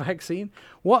 Do you want the vaccine?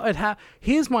 What had happened?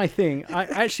 Here's my thing. I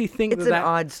actually think It's an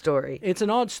odd story. It's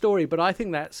an odd story, but I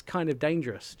think that's kind of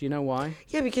dangerous. Do you know why?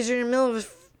 Yeah, because you're in the middle of a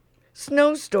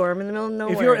snowstorm in the middle of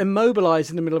nowhere. If you're immobilized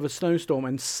in the middle of a snowstorm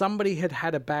and somebody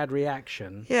had a bad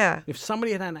reaction, Yeah. if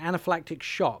somebody had an anaphylactic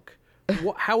shock,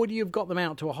 how would you have got them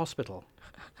out to a hospital?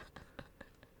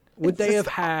 Would they have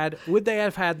had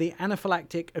the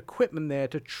anaphylactic equipment there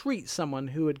to treat someone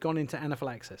who had gone into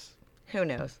anaphylaxis? Who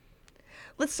knows?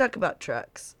 Let's talk about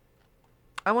trucks.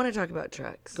 I want to talk about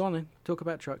trucks. Go on then, talk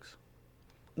about trucks.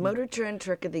 Motor Trend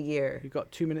Truck of the Year. You've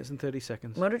got 2 minutes and 30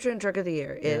 seconds. Motor Trend Truck of the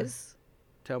Year is,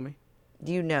 Tell me.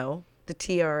 do you know, the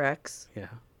TRX? Yeah.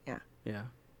 Yeah. Yeah.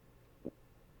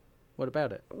 What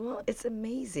about it? Well, it's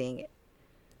amazing.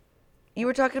 You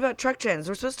were talking about truck trends.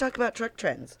 We're supposed to talk about truck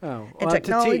trends. Oh, and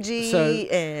technology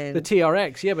and... The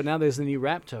TRX, yeah, but now there's the new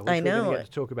Raptor, which I we're going know. to get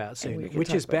to talk about soon, We could which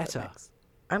talk is about that better. next.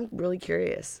 I'm really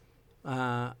curious.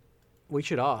 We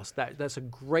should ask. That's a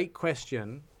great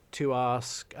question to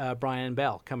ask Brian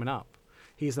Bell coming up.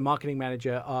 He's the marketing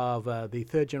manager of the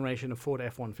third generation of Ford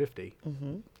F-150.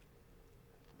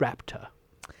 Raptor.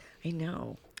 I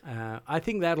know. I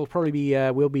think that'll probably be,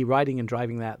 we'll be riding and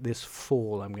driving that this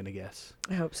fall, I'm going to guess.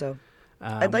 I hope so.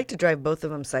 I'd like to drive both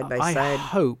of them side by I side.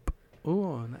 hope.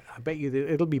 Oh, I bet you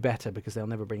it'll be better because they'll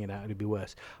never bring it out. It'll be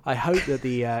worse. I hope that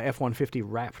the F-150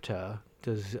 Raptor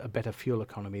does a better fuel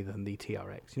economy than the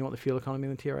TRX. You know what the fuel economy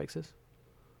of the TRX is?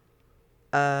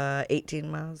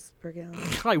 18 miles per gallon.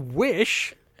 I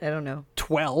wish. I don't know.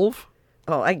 12.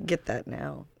 Oh, I get that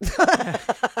now.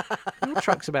 Your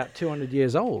truck's about 200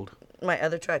 years old. My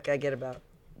other truck, I get about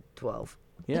 12.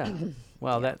 Yeah.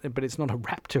 Well, but it's not a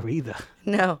Raptor either.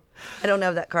 No, I don't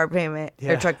have that car payment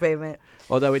or truck payment.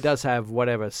 Although it does have,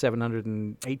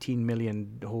 718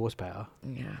 million horsepower.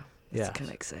 Yeah. It's kind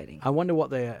of exciting. I wonder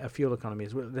what the fuel economy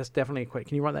is. Well, that's definitely a quick.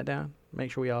 Can you write that down? Make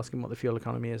sure we ask him what the fuel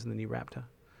economy is in the new Raptor.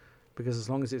 Because as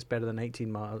long as it's better than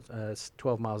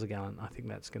 12 miles a gallon, I think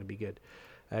that's going to be good.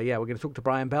 We're going to talk to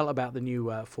Brian Bell about the new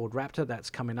Ford Raptor. That's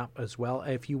coming up as well.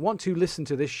 If you want to listen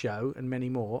to this show and many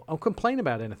more, or complain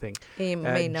about anything. He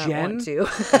may not want to.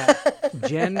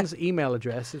 Jen's email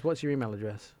address is, what's your email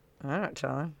address? I'm not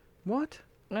telling. What?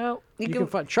 No. You can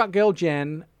find Truck Girl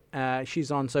Jen.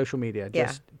 She's on social media. Yeah.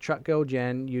 Just Truck Girl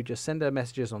Jen. You just send her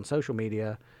messages on social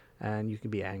media, and you can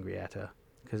be angry at her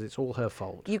because it's all her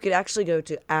fault. You could actually go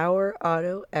to Our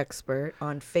Auto Expert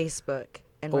on Facebook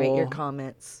and rate your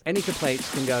comments. Any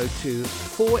complaints can go to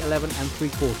 411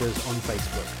 3/4 on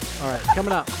Facebook. All right,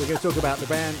 coming up, we're going to talk about the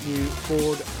brand new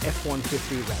Ford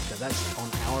F-150 Raptor. That's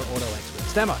on Our Auto Expert.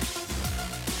 Stand by.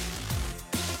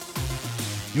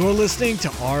 You're listening to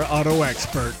Our Auto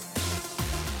Expert.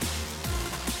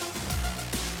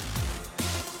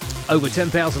 Over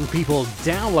 10,000 people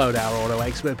download Our Auto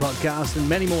Expert podcast, and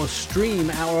many more stream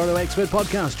Our Auto Expert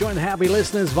podcast. Join the happy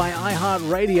listeners via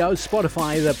iHeartRadio,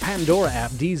 Spotify, the Pandora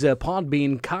app, Deezer,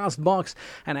 Podbean, CastBox,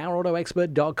 and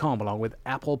OurAutoExpert.com, along with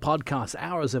Apple Podcasts.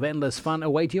 Hours of endless fun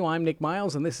await you. I'm Nick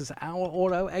Miles, and this is Our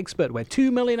Auto Expert, where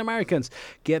 2 million Americans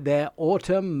get their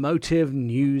automotive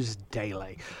news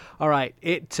daily. All right,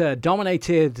 it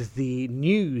dominated the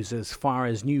news as far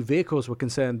as new vehicles were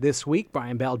concerned this week.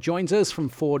 Brian Bell joins us from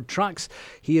Ford Trucks.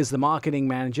 He is the marketing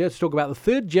manager to talk about the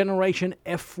third generation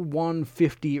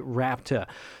F-150 Raptor.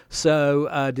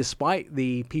 So despite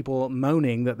the people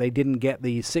moaning that they didn't get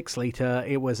the 6-liter,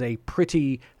 it was a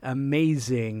pretty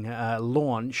amazing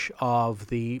launch of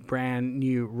the brand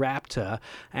new Raptor.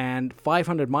 And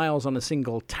 500 miles on a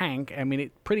single tank, I mean,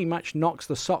 it pretty much knocks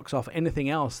the socks off anything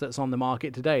else that's on the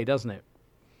market today, doesn't it?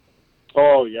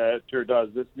 Oh, yeah, it sure does.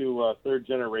 This new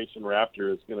third-generation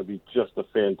Raptor is going to be just a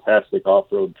fantastic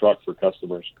off-road truck for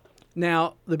customers.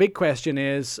 Now, the big question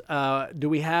is, do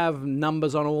we have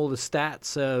numbers on all the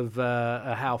stats of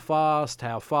how fast,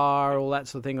 how far, all that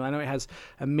sort of thing? I know it has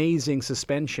amazing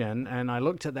suspension, and I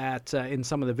looked at that in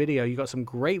some of the video. You got some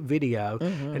great video,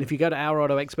 and if you go to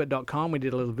OurAutoExpert.com, we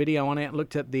did a little video on it,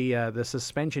 looked at the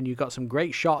suspension. You got some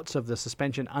great shots of the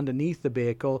suspension underneath the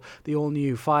vehicle, the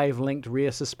all-new 5-linked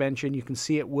rear suspension. You can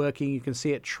see it working. You can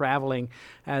see it traveling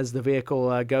as the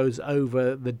vehicle goes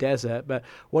over the desert. But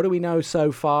what do we know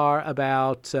so far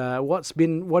about what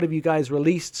have you guys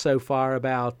released so far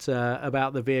about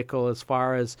the vehicle as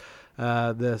far as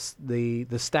the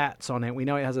stats on it? We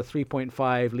know it has a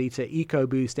 3.5 liter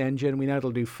EcoBoost engine. We know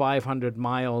it'll do 500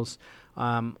 miles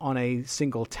on a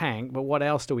single tank. But what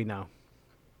else do we know?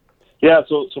 Yeah,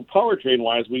 so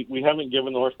powertrain-wise, we haven't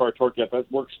given the horsepower torque yet.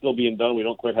 That work's still being done. We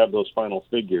don't quite have those final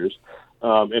figures.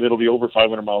 And it'll be over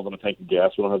 500 miles on a tank of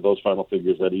gas. We don't have those final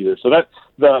figures yet either. So that,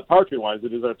 the powertrain-wise,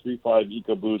 it is our 3.5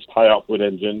 EcoBoost high-output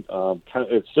engine.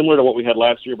 It's similar to what we had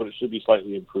last year, but it should be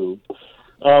slightly improved.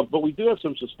 But we do have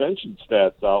some suspension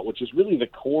stats out, which is really the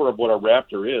core of what a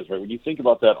Raptor is, right? When you think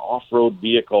about that off-road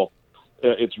vehicle,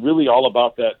 it's really all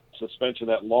about that suspension,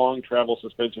 that long travel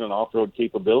suspension and off-road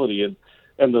capability.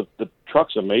 And the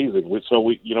truck's amazing. So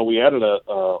we added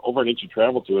over an inch of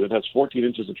travel to it. It has 14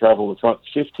 inches of travel in the front,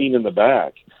 15 in the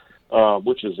back,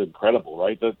 which is incredible,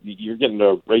 right? You're getting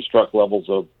to race truck levels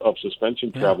of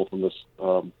suspension travel from this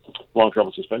long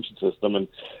travel suspension system. And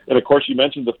of course, you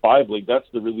mentioned the 5-link. That's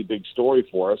the really big story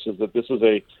for us, is that this is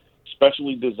a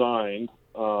specially designed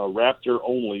Raptor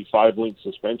only 5-link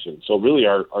suspension. So really,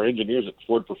 our engineers at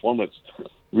Ford Performance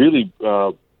really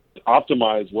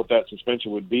optimize what that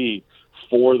suspension would be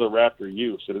for the Raptor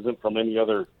use. It isn't from any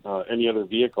other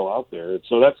vehicle out there. And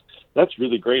so that's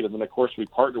really great. And then of course we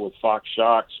partner with Fox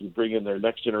Shocks. We bring in their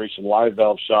next generation live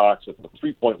valve shocks. It's a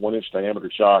 3.1 inch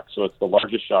diameter shock, so it's the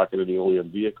largest shock in any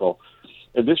OEM vehicle.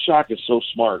 And this shock is so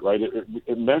smart, right?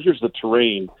 It measures the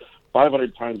terrain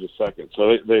 500 times a second.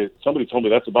 So somebody told me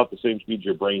that's about the same speed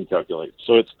your brain calculates.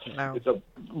 So it's a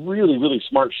really, really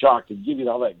smart shock to give you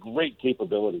all that great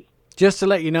capability. Just to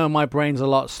let you know, my brain's a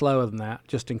lot slower than that,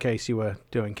 just in case you were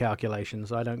doing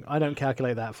calculations. I don't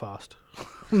calculate that fast.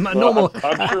 I'm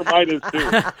sure mine is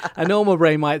too. A normal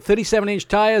brain might. 37-inch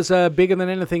tires are bigger than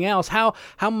anything else. How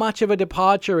much of a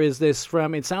departure is this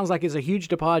from? It sounds like it's a huge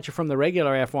departure from the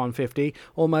regular F-150,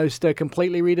 almost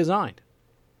completely redesigned.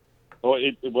 Well,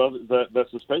 the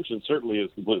suspension certainly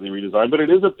is completely redesigned, but it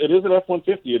is an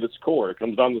F-150 at its core. It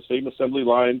comes down the same assembly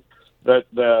line.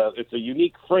 It's a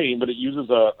unique frame, but it uses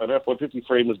an F-150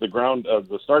 frame as the ground of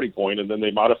the starting point, and then they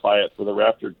modify it for the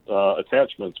Raptor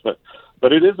attachments.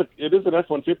 But it is an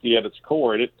F-150 at its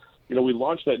core, and we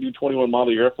launched that new 21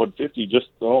 model year F-150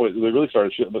 they really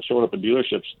started showing up in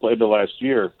dealerships later last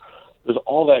year. There's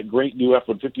all that great new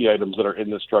F-150 items that are in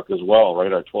this truck as well,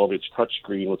 right? Our 12-inch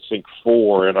touchscreen with Sync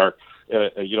 4, and our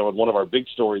and one of our big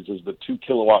stories is the 2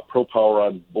 kilowatt Pro Power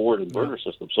on board inverter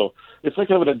system. So it's like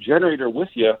having a generator with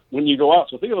you when you go out.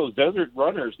 So think of those desert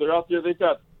runners. They're out there. They've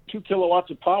got 2 kilowatts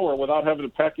of power without having to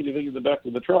pack anything in the back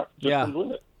of the truck. Just comes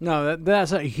with it. No,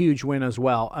 that's a huge win as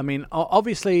well. I mean,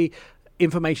 obviously,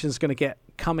 information is going to get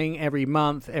coming every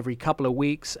month, every couple of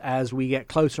weeks as we get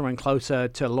closer and closer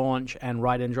to launch and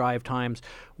ride and drive times.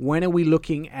 When are we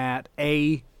looking at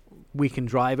A, we can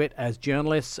drive it as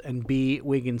journalists, and B,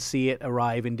 we can see it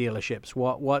arrive in dealerships?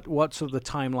 What's sort of the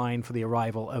timeline for the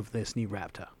arrival of this new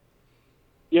Raptor?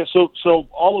 Yeah, so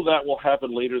all of that will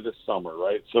happen later this summer,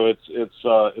 right? So it's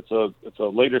a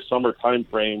later summer time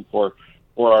frame for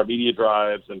our media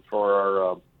drives, and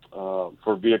for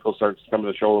our vehicles starts to come to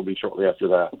the show will be shortly after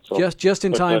that. So just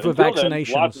in time for vaccinations.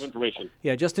 Then, lots of information.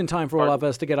 Yeah, just in time for all of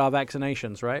us to get our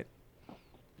vaccinations, right?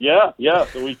 Yeah.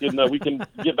 So we can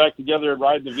get back together and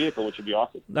ride the vehicle, which would be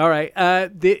awesome. All right.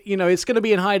 It's going to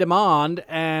be in high demand,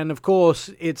 and of course,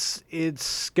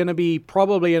 it's going to be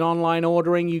probably an online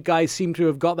ordering. You guys seem to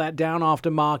have got that down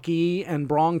after Marquis and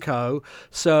Bronco.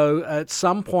 So at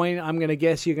some point, I'm going to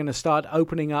guess you're going to start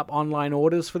opening up online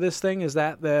orders for this thing. Is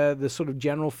that the sort of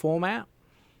general format?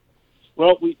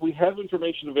 Well, we have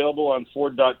information available on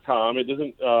Ford.com. It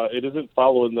isn't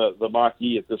following the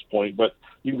Mach-E at this point, but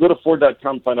you can go to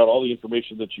Ford.com and find out all the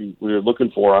information that we're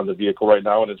looking for on the vehicle right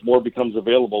now. And as more becomes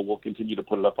available, we'll continue to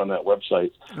put it up on that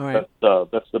website. All right.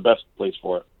 That's the best place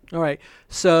for it. All right.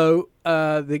 So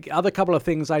the other couple of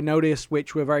things I noticed,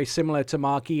 which were very similar to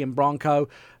Marquis and Bronco,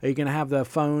 you're going to have the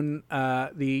phone,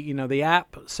 the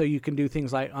app, so you can do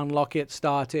things like unlock it,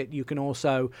 start it. You can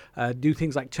also do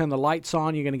things like turn the lights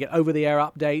on. You're going to get over-the-air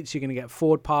updates. You're going to get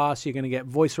Ford Pass. You're going to get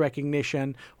voice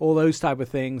recognition, all those type of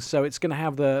things. So it's going to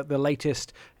have the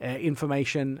latest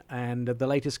information and the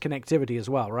latest connectivity as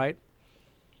well, right?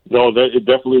 No, it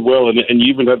definitely will. And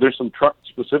even there's some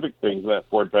truck-specific things in that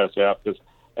Ford Pass app, because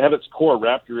at its core,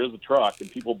 Raptor is a truck, and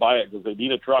people buy it because they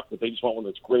need a truck, but they just want one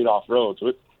that's great off-road.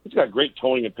 So it's got great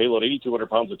towing and payload, 8,200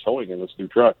 pounds of towing in this new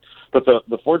truck. But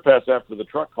the Ford Pass app for the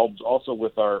truck comes also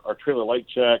with our trailer light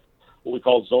check, what we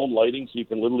call zone lighting, so you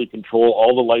can literally control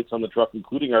all the lights on the truck,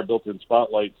 including our built-in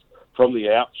spotlights, from the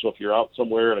app. So if you're out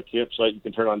somewhere at a campsite, you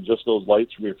can turn on just those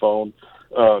lights from your phone.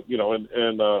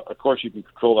 Of course, you can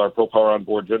control our Pro Power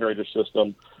onboard generator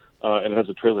system. And it has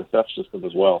a trailer theft system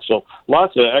as well. So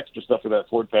lots of extra stuff in that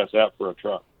Ford Pass app for a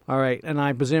truck. All right. And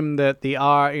I presume that the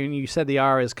R, and you said the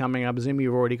R is coming, I presume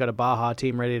you've already got a Baja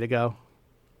team ready to go.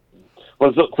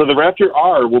 Well, so the Raptor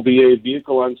R will be a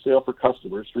vehicle on sale for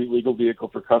customers, street legal vehicle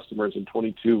for customers in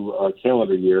 22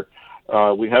 calendar year.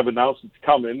 We have announced it's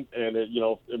coming, and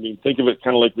think of it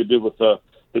kind of like we did with the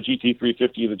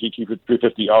GT350 and the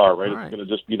GT350R, right? It's going to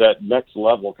just be that next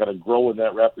level, kind of growing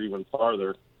that Raptor even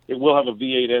farther. It will have a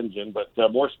V8 engine, but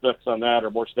more specs on that,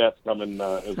 or more stats coming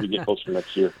as we get closer to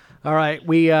next year. All right,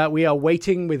 we are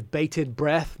waiting with bated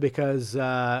breath because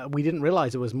we didn't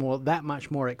realize there was that much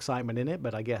more excitement in it,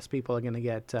 but I guess people are going to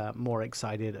get more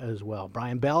excited as well.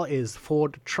 Brian Bell is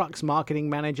Ford Trucks Marketing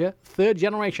Manager, third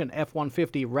generation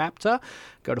F-150 Raptor.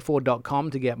 Go to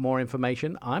Ford.com to get more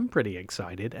information. I'm pretty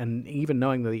excited, and even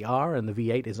knowing that the R and the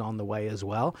V8 is on the way as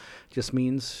well just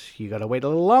means you got to wait a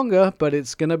little longer, but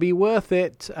it's going to be worth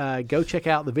it. Go check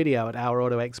out the video at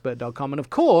OurAutoExpert.com, and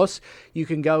of course, you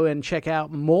can go and check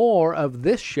out more more of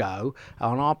this show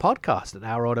on our podcast at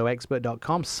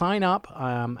OurAutoExpert.com. Sign up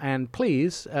and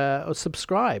please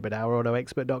subscribe at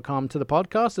OurAutoExpert.com to the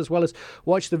podcast, as well as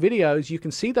watch the videos. You can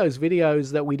see those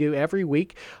videos that we do every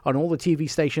week on all the TV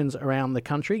stations around the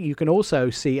country. You can also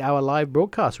see our live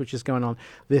broadcast, which is going on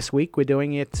this week. We're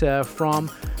doing it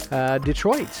from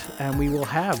Detroit, and we will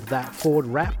have that Ford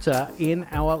Raptor in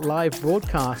our live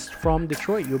broadcast from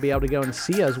Detroit. You'll be able to go and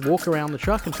see us walk around the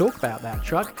truck and talk about that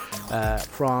truck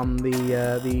from the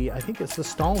I think it's the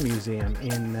Stoll Museum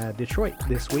in Detroit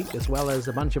this week, as well as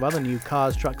a bunch of other new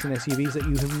cars, trucks, and SUVs that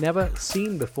you have never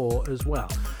seen before as well.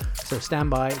 So stand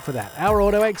by for that. Our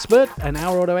Auto Expert and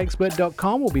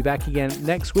OurAutoExpert.com will be back again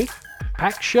next week.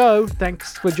 Packed show.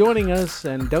 Thanks for joining us,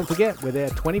 and don't forget, we're there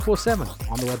 24/7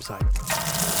 on the website.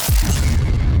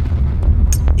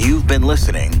 You've been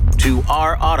listening to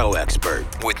Our Auto Expert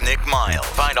with Nick Miles.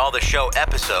 Find all the show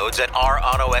episodes at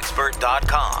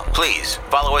OurAutoExpert.com. Please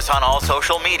follow us on all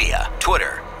social media,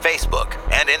 Twitter, Facebook,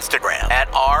 and Instagram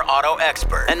at Our Auto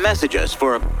Expert, and message us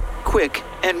for a quick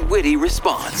and witty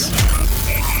response.